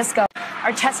San Francisco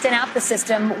are testing out the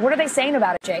system. What are they saying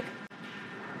about it, Jake?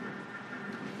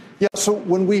 Yeah, so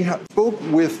when we spoke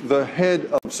with the head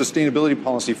of sustainability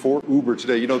policy for Uber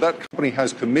today, you know, that company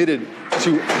has committed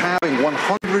to having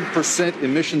 100%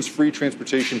 emissions-free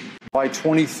transportation by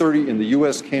 2030 in the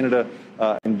U.S., Canada,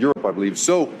 and Europe, I believe.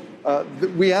 So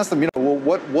we asked them, you know,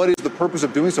 well, what is the purpose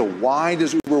of doing so? Why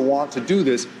does Uber want to do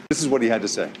this? This is what he had to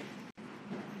say.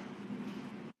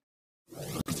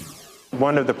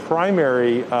 One of the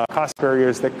primary cost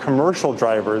barriers that commercial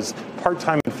drivers,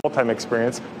 part-time and full-time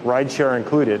experience, rideshare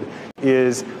included,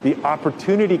 is the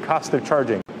opportunity cost of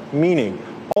charging, meaning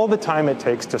all the time it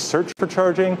takes to search for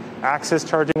charging, access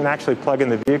charging, and actually plug in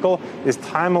the vehicle is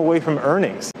time away from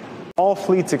earnings. All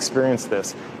fleets experience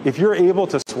this. If you're able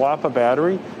to swap a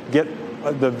battery, get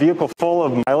the vehicle full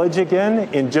of mileage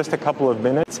again in just a couple of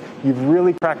minutes, you've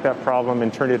really cracked that problem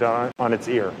and turned it on its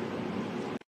ear.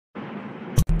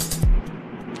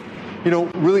 You know,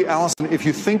 really, Allison, if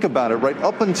you think about it, right,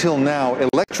 up until now,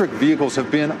 electric vehicles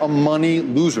have been a money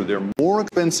loser. They're more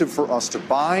expensive for us to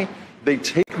buy. They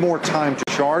take more time to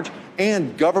charge,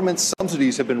 and government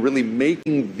subsidies have been really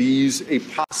making these a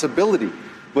possibility.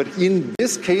 But in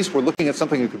this case, we're looking at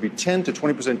something that could be 10 to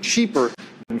 20% cheaper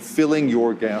than filling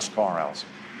your gas car, Allison.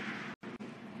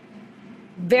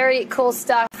 Very cool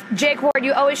stuff. Jake Ward,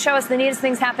 you always show us the neatest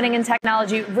things happening in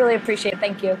technology. Really appreciate it.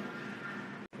 Thank you.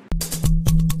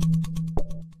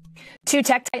 Two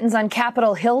tech titans on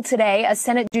Capitol Hill today, a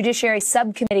Senate Judiciary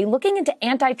Subcommittee looking into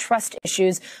antitrust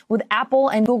issues with Apple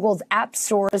and Google's app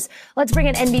stores. Let's bring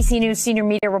in NBC News senior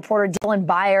media reporter Dylan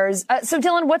Byers. So,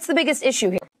 Dylan, what's the biggest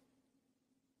issue here?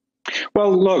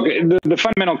 Well, look, the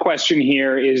fundamental question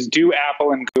here is, do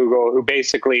Apple and Google, who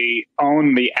basically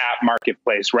own the app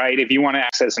marketplace, right? If you want to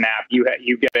access an app, you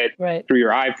get it through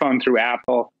your iPhone, through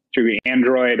Apple, through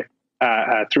Android,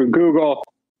 through Google.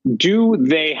 Do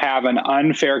they have an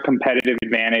unfair competitive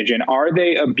advantage, and are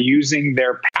they abusing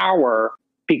their power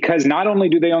because not only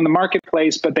do they own the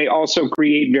marketplace, but they also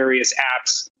create various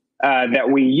apps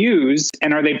that we use,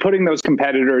 and are they putting those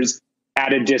competitors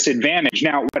at a disadvantage?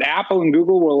 Now, what Apple and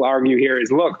Google will argue here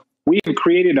is, look, we have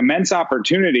created immense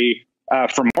opportunity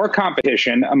for more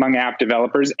competition among app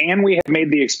developers, and we have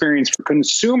made the experience for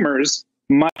consumers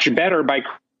much better by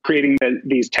creating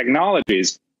these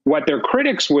technologies. What their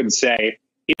critics would say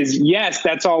is, yes,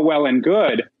 that's all well and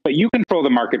good, but you control the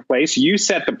marketplace, you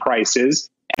set the prices,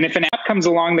 and if an app comes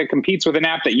along that competes with an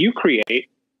app that you create,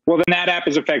 well, then that app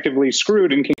is effectively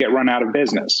screwed and can get run out of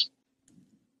business.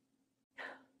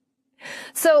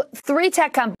 So 3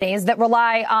 tech companies that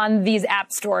rely on these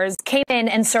app stores came in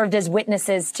and served as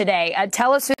witnesses today.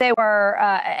 Tell us who they were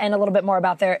and a little bit more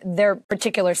about their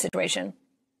particular situation.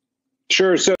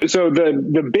 Sure. So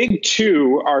the big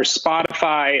 2 are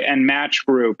Spotify and Match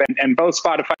Group, and both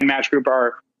Spotify and Match Group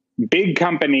are big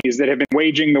companies that have been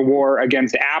waging the war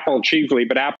against Apple chiefly,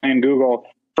 but Apple and Google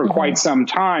for quite some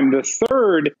time. The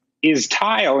third is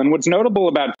Tile. And what's notable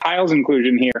about Tile's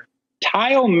inclusion here,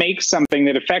 Tile makes something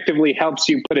that effectively helps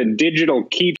you put a digital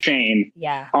keychain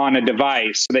on a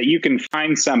device so that you can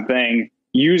find something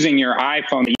using your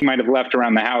iPhone that you might have left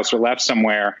around the house or left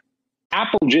somewhere.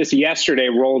 Apple just yesterday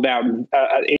rolled out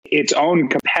its own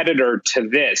competitor to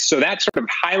this. So that sort of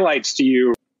highlights to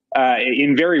you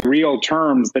in very real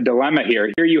terms the dilemma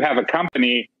here. Here you have a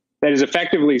company that is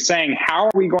effectively saying, how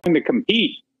are we going to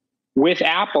compete with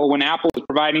Apple when Apple is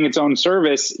providing its own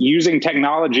service using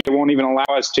technology that won't even allow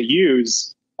us to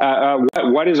use?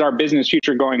 What is our business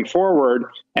future going forward?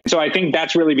 And so I think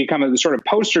that's really become a sort of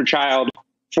poster child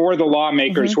for the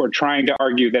lawmakers who are trying to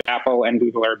argue that Apple and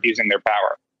Google are abusing their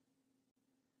power.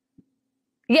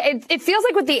 Yeah, it feels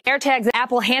like with the AirTags,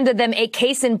 Apple handed them a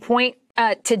case in point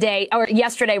today, or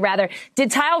yesterday rather. Did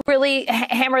Tile really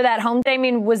hammer that home? I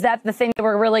mean, was that the thing that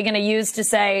we're really going to use to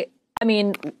say, I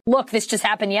mean, look, this just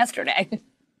happened yesterday?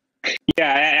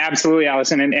 Yeah, absolutely,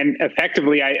 Allison. And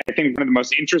effectively, I think one of the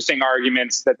most interesting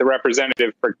arguments that the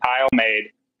representative for Tile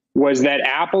made was that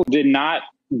Apple did not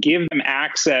give them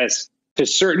access to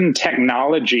certain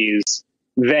technologies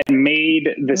that made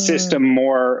the system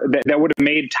more, that would have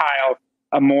made Tile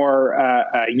a more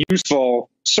useful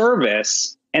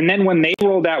service. And then when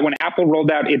Apple rolled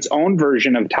out its own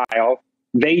version of Tile,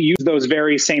 they use those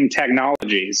very same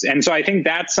technologies. And so I think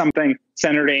that's something,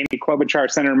 Senator Amy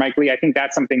Klobuchar, Senator Mike Lee, I think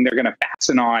that's something they're going to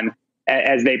fasten on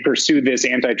as they pursue this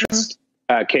antitrust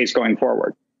case going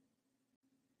forward.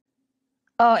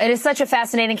 Oh, it is such a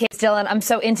fascinating case, Dylan. I'm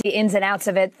so into the ins and outs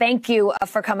of it. Thank you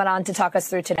for coming on to talk us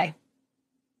through today.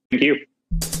 Thank you.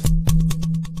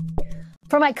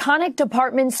 From iconic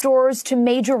department stores to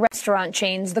major restaurant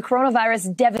chains, the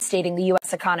coronavirus devastating the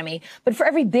U.S. economy. But for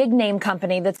every big name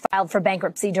company that's filed for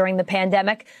bankruptcy during the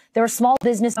pandemic, there are small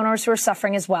business owners who are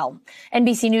suffering as well.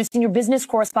 NBC News senior business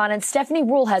correspondent Stephanie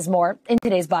Ruhle has more in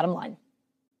today's Bottom Line.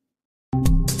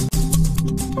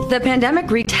 The pandemic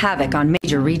wreaked havoc on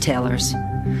major retailers.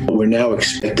 We're now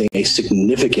expecting a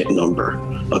significant number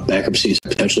of bankruptcies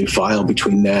potentially filed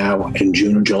between now and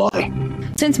June or July.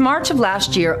 Since March of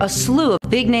last year, a slew of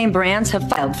big-name brands have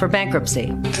filed for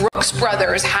bankruptcy. Brooks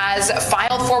Brothers has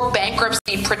filed for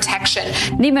bankruptcy protection.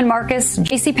 Neiman Marcus,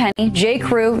 JCPenney,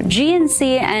 J.Crew,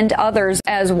 GNC, and others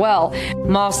as well.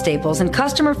 Mall staples and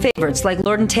customer favorites like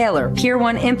Lord & Taylor, Pier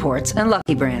 1 Imports, and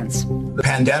Lucky Brands. The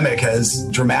pandemic has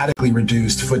dramatically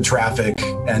reduced foot traffic,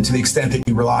 and to the extent that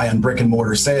you rely on brick and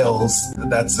mortar sales,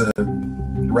 that's a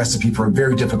recipe for a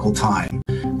very difficult time.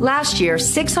 Last year,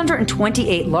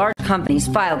 628 large companies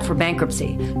filed for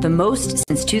bankruptcy, the most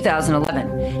since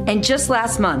 2011. And just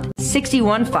last month,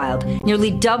 61 filed,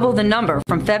 nearly double the number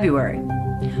from February.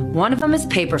 One of them is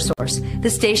PaperSource, the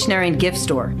stationery and gift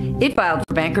store. It filed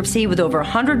for bankruptcy with over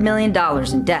 $100 million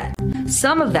in debt.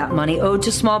 Some of that money owed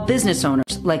to small business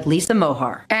owners like Lisa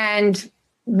Mohar. And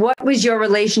what was your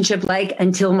relationship like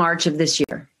until March of this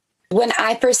year? When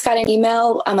I first got an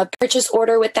email, a purchase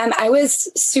order with them, I was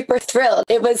super thrilled.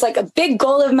 It was like a big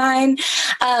goal of mine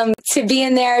to be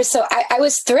in there. So I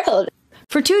was thrilled.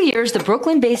 For 2 years, the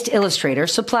Brooklyn-based illustrator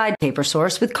supplied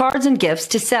PaperSource with cards and gifts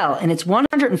to sell in its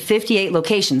 158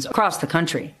 locations across the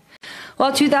country.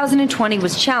 While 2020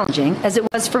 was challenging, as it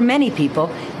was for many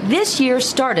people, this year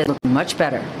started looking much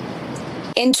better.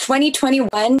 In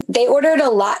 2021, they ordered a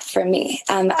lot from me.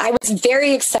 I was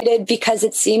very excited because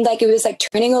it seemed like it was like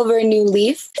turning over a new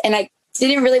leaf, and I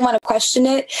didn't really want to question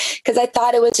it because I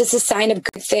thought it was just a sign of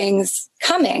good things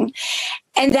coming.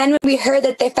 And then when we heard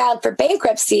that they filed for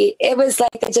bankruptcy, it was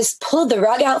like they just pulled the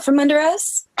rug out from under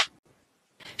us.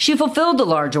 She fulfilled the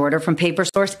large order from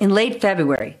PaperSource in late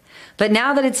February. But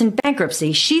now that it's in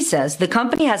bankruptcy, she says the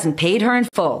company hasn't paid her in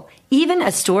full, even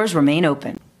as stores remain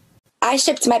open. I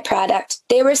shipped my product.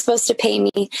 They were supposed to pay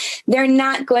me. They're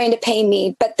not going to pay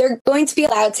me, but they're going to be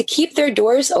allowed to keep their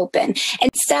doors open and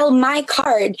sell my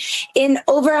card in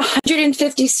over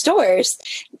 150 stores.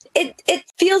 It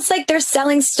feels like they're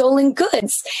selling stolen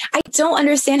goods. I don't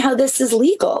understand how this is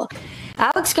legal.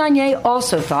 Alex Gagne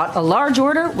also thought a large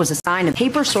order was a sign of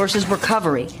PaperSource's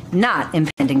recovery, not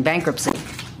impending bankruptcy.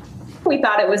 We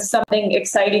thought it was something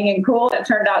exciting and cool. It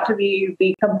turned out to be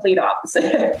the complete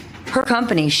opposite. Her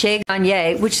company, Chez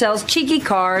Gagne, which sells cheeky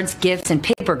cards, gifts, and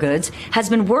paper goods, has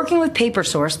been working with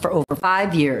PaperSource for over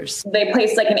 5 years. They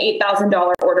placed like an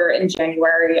 $8,000 order in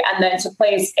January, and then to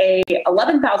place a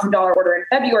 $11,000 order in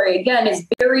February, again, is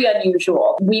very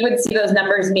unusual. We would see those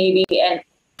numbers maybe in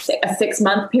a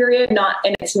 6-month period, not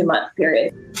in a 2-month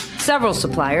period. Several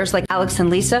suppliers, like Alex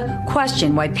and Lisa,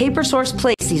 question why PaperSource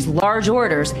placed these large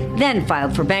orders, then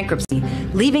filed for bankruptcy,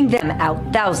 leaving them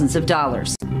out thousands of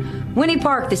dollars. Winnie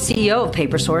Park, the CEO of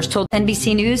PaperSource, told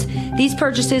NBC News these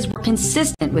purchases were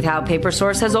consistent with how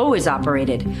PaperSource has always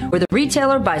operated, where the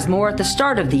retailer buys more at the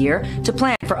start of the year to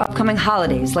plan for upcoming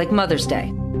holidays like Mother's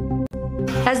Day.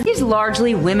 As these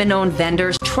largely women-owned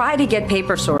vendors try to get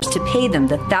PaperSource to pay them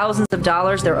the thousands of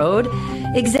dollars they're owed,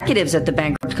 executives at the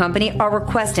bankrupt company are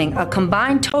requesting a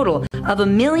combined total of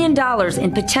 $1 million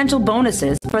in potential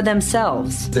bonuses for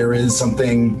themselves. There is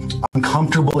something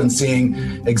uncomfortable in seeing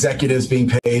executives being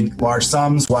paid large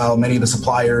sums while many of the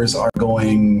suppliers are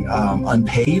going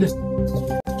unpaid.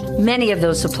 Many of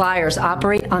those suppliers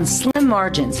operate on slim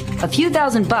margins. A few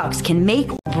 $1,000s can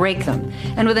make or break them.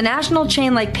 And with a national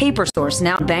chain like PaperSource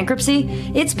now in bankruptcy,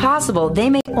 it's possible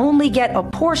they may only get a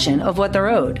portion of what they're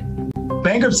owed.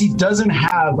 Bankruptcy doesn't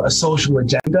have a social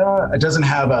agenda. It doesn't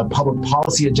have a public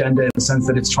policy agenda in the sense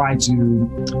that it's trying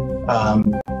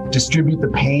to distribute the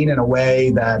pain in a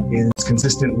way that is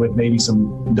consistent with maybe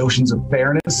some notions of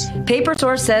fairness.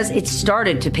 PaperSource says it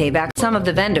started to pay back some of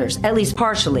the vendors, at least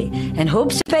partially, and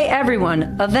hopes to pay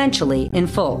everyone eventually in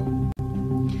full.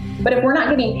 But if we're not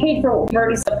getting paid for what we've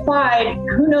already supplied,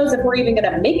 who knows if we're even going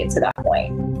to make it to that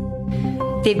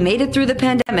point? They've made it through the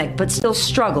pandemic, but still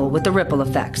struggle with the ripple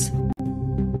effects.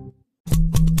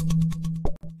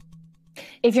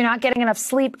 If you're not getting enough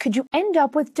sleep, could you end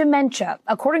up with dementia?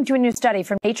 According to a new study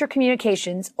from Nature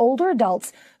Communications, older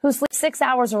adults who sleep 6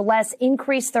 hours or less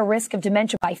increase their risk of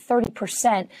dementia by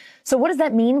 30%. So what does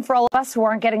that mean for all of us who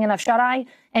aren't getting enough shut-eye?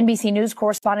 NBC News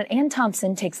correspondent Ann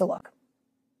Thompson takes a look.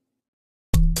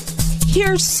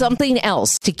 Here's something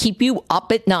else to keep you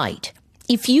up at night.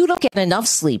 If you don't get enough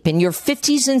sleep in your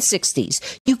 50s and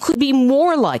 60s, you could be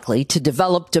more likely to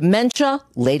develop dementia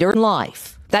later in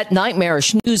life. That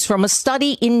nightmarish news from a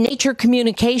study in Nature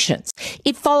Communications.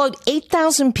 It followed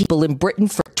 8,000 people in Britain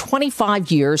for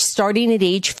 25 years, starting at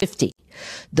age 50.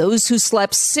 Those who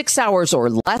slept 6 hours or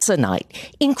less a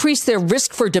night increased their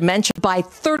risk for dementia by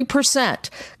 30%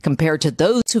 compared to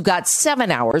those who got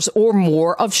 7 hours or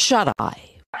more of shut-eye.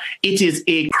 It is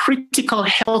a critical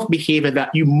health behavior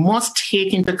that you must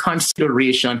take into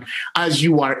consideration as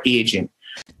you are aging.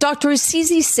 Dr.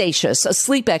 Assisi Satius, a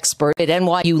sleep expert at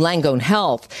NYU Langone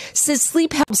Health, says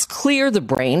sleep helps clear the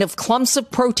brain of clumps of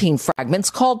protein fragments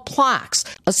called plaques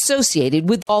associated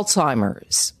with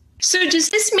Alzheimer's. So does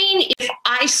this mean if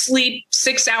I sleep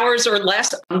 6 hours or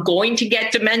less, I'm going to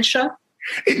get dementia?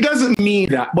 It doesn't mean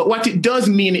that, but what it does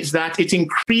mean is that it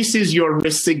increases your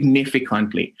risk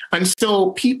significantly. And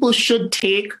so people should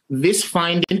take this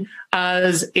finding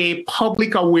as a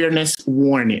public awareness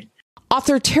warning.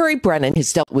 Author Terry Brennan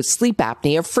has dealt with sleep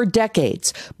apnea for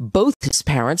decades. Both his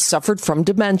parents suffered from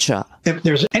dementia. If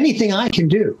there's anything I can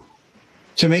do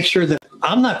to make sure that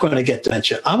I'm not going to get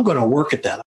dementia, I'm going to work at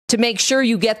that. To make sure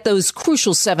you get those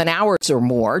crucial 7 hours or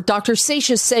more, Dr.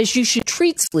 Satius says you should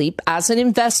treat sleep as an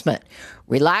investment.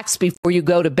 Relax before you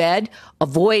go to bed,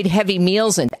 avoid heavy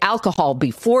meals and alcohol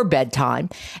before bedtime,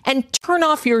 and turn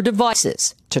off your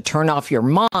devices to turn off your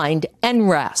mind and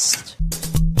rest.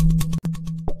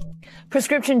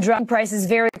 Prescription drug prices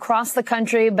vary across the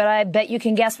country, but I bet you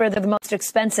can guess where they're the most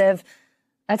expensive.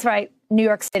 That's right, New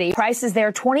York City. Prices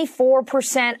there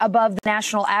 24% above the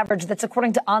national average. That's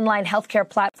according to online healthcare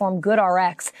platform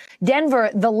GoodRx. Denver,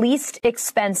 the least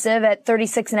expensive at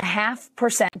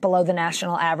 36.5% below the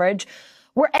national average.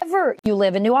 Wherever you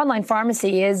live, a new online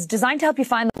pharmacy is designed to help you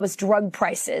find the lowest drug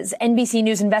prices. NBC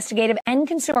News investigative and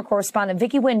consumer correspondent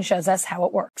Vicky Nguyen shows us how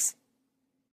it works.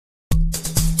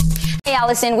 Hey,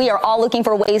 Allison, we are all looking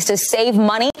for ways to save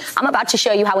money. I'm about to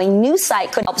show you how a new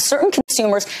site could help certain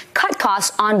consumers cut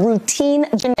costs on routine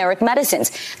generic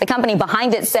medicines. The company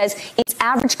behind it says its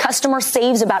average customer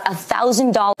saves about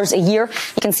 $1,000 a year.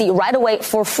 You can see right away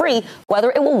for free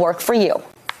whether it will work for you.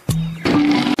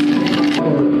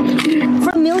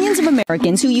 For millions of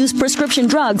Americans who use prescription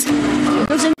drugs,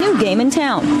 there's a new game in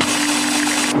town.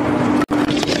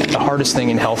 The hardest thing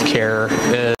in healthcare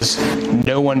is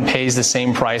no one pays the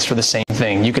same price for the same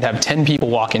thing. You could have 10 people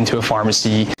walk into a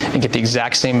pharmacy and get the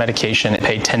exact same medication and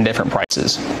pay 10 different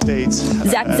prices.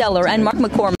 Zach Zeller and Mark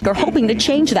McCormick are hoping to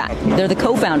change that. They're the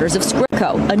co-founders of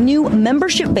Scriptco, a new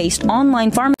membership-based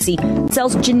online pharmacy that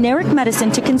sells generic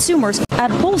medicine to consumers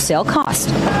at wholesale cost.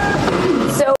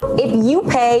 So if you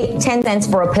pay 10 cents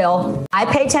for a pill, I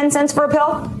pay 10 cents for a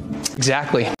pill?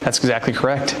 Exactly. That's exactly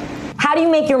correct. How do you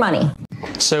make your money?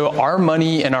 So our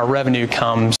money and our revenue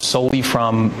comes solely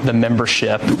from the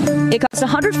membership. It costs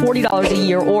 $140 a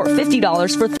year or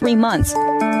 $50 for 3 months.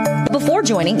 Before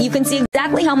joining, you can see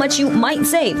exactly how much you might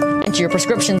save. Enter your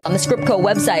prescriptions on the Scriptco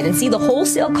website and see the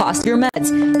wholesale cost of your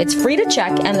meds. It's free to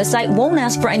check, and the site won't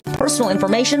ask for any personal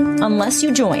information unless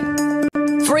you join.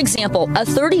 For example, a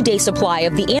 30-day supply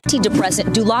of the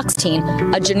antidepressant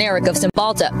duloxetine, a generic of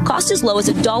Cymbalta, costs as low as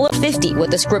 $1.50 with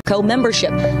the Scriptco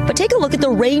membership. But take a look at the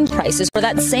range prices for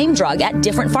that same drug at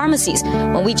different pharmacies.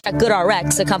 When we check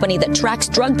GoodRx, a company that tracks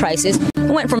drug prices,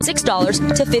 it went from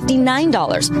 $6 to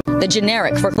 $59. The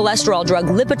generic for cholesterol drug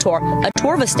Lipitor,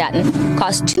 atorvastatin,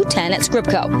 costs $2.10 at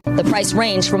Scriptco. The price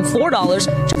ranged from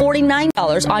 $4 to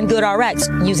 $49 on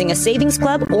GoodRx using a savings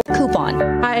club or coupon.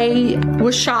 I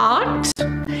was shocked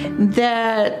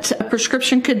that a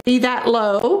prescription could be that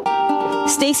low.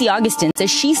 Stacey Augustin says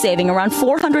she's saving around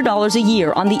 $400 a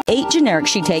year on the 8 generics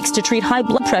she takes to treat high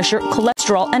blood pressure,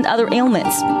 cholesterol, and other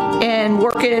ailments. And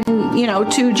working,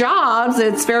 2 jobs,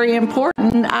 it's very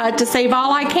important to save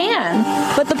all I can.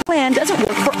 But the plan doesn't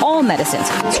work for all medicines.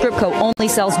 Scriptco only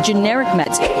sells generic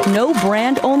meds, no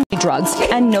brand-only drugs,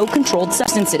 and no controlled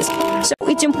substances. So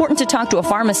it's important to talk to a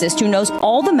pharmacist who knows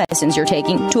all the medicines you're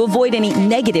taking to avoid any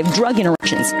negative drug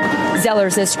interactions.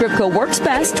 Zeller says Scriptco works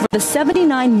best for the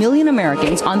 79 million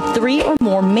Americans on 3 or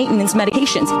more maintenance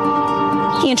medications.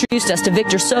 He introduced us to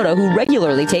Victor Soto, who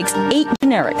regularly takes 8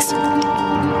 generics.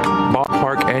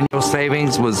 Ballpark annual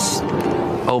savings was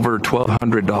over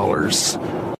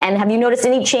 $1,200. And have you noticed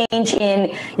any change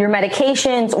in your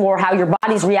medications or how your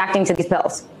body's reacting to these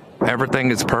pills? Everything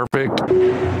is perfect.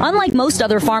 Unlike most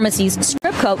other pharmacies,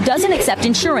 Scriptco doesn't accept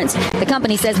insurance. The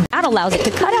company says that allows it to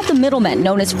cut out the middlemen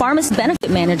known as pharmacist benefit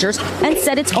managers and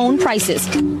set its own prices.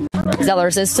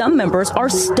 Zeller says some members are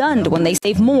stunned when they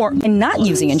save more and not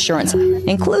using insurance,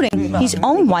 including his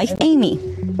own wife, Amy.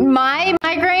 My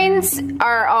migraines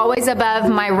are always above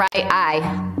my right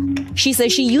eye. She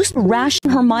says she used to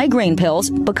ration her migraine pills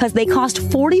because they cost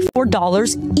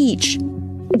 $44 each.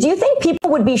 Do you think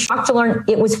people would be shocked to learn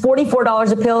it was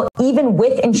 $44 a pill, even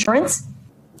with insurance?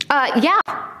 Yeah,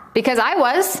 because I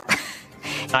was.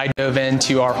 I dove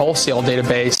into our wholesale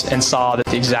database and saw that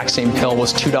the exact same pill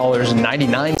was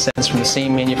 $2.99 from the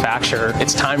same manufacturer.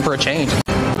 It's time for a change.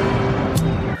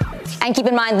 And keep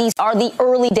in mind, these are the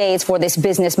early days for this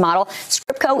business model.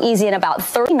 Scriptco is in about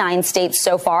 39 states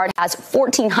so far. It has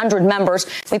 1,400 members.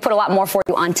 We put a lot more for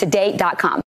you on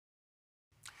today.com.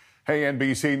 Hey,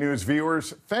 NBC News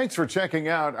viewers, thanks for checking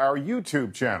out our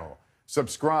YouTube channel.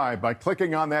 Subscribe by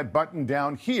clicking on that button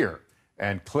down here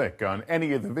and click on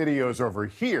any of the videos over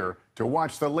here to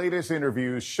watch the latest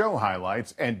interviews, show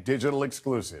highlights, and digital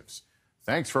exclusives.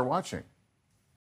 Thanks for watching.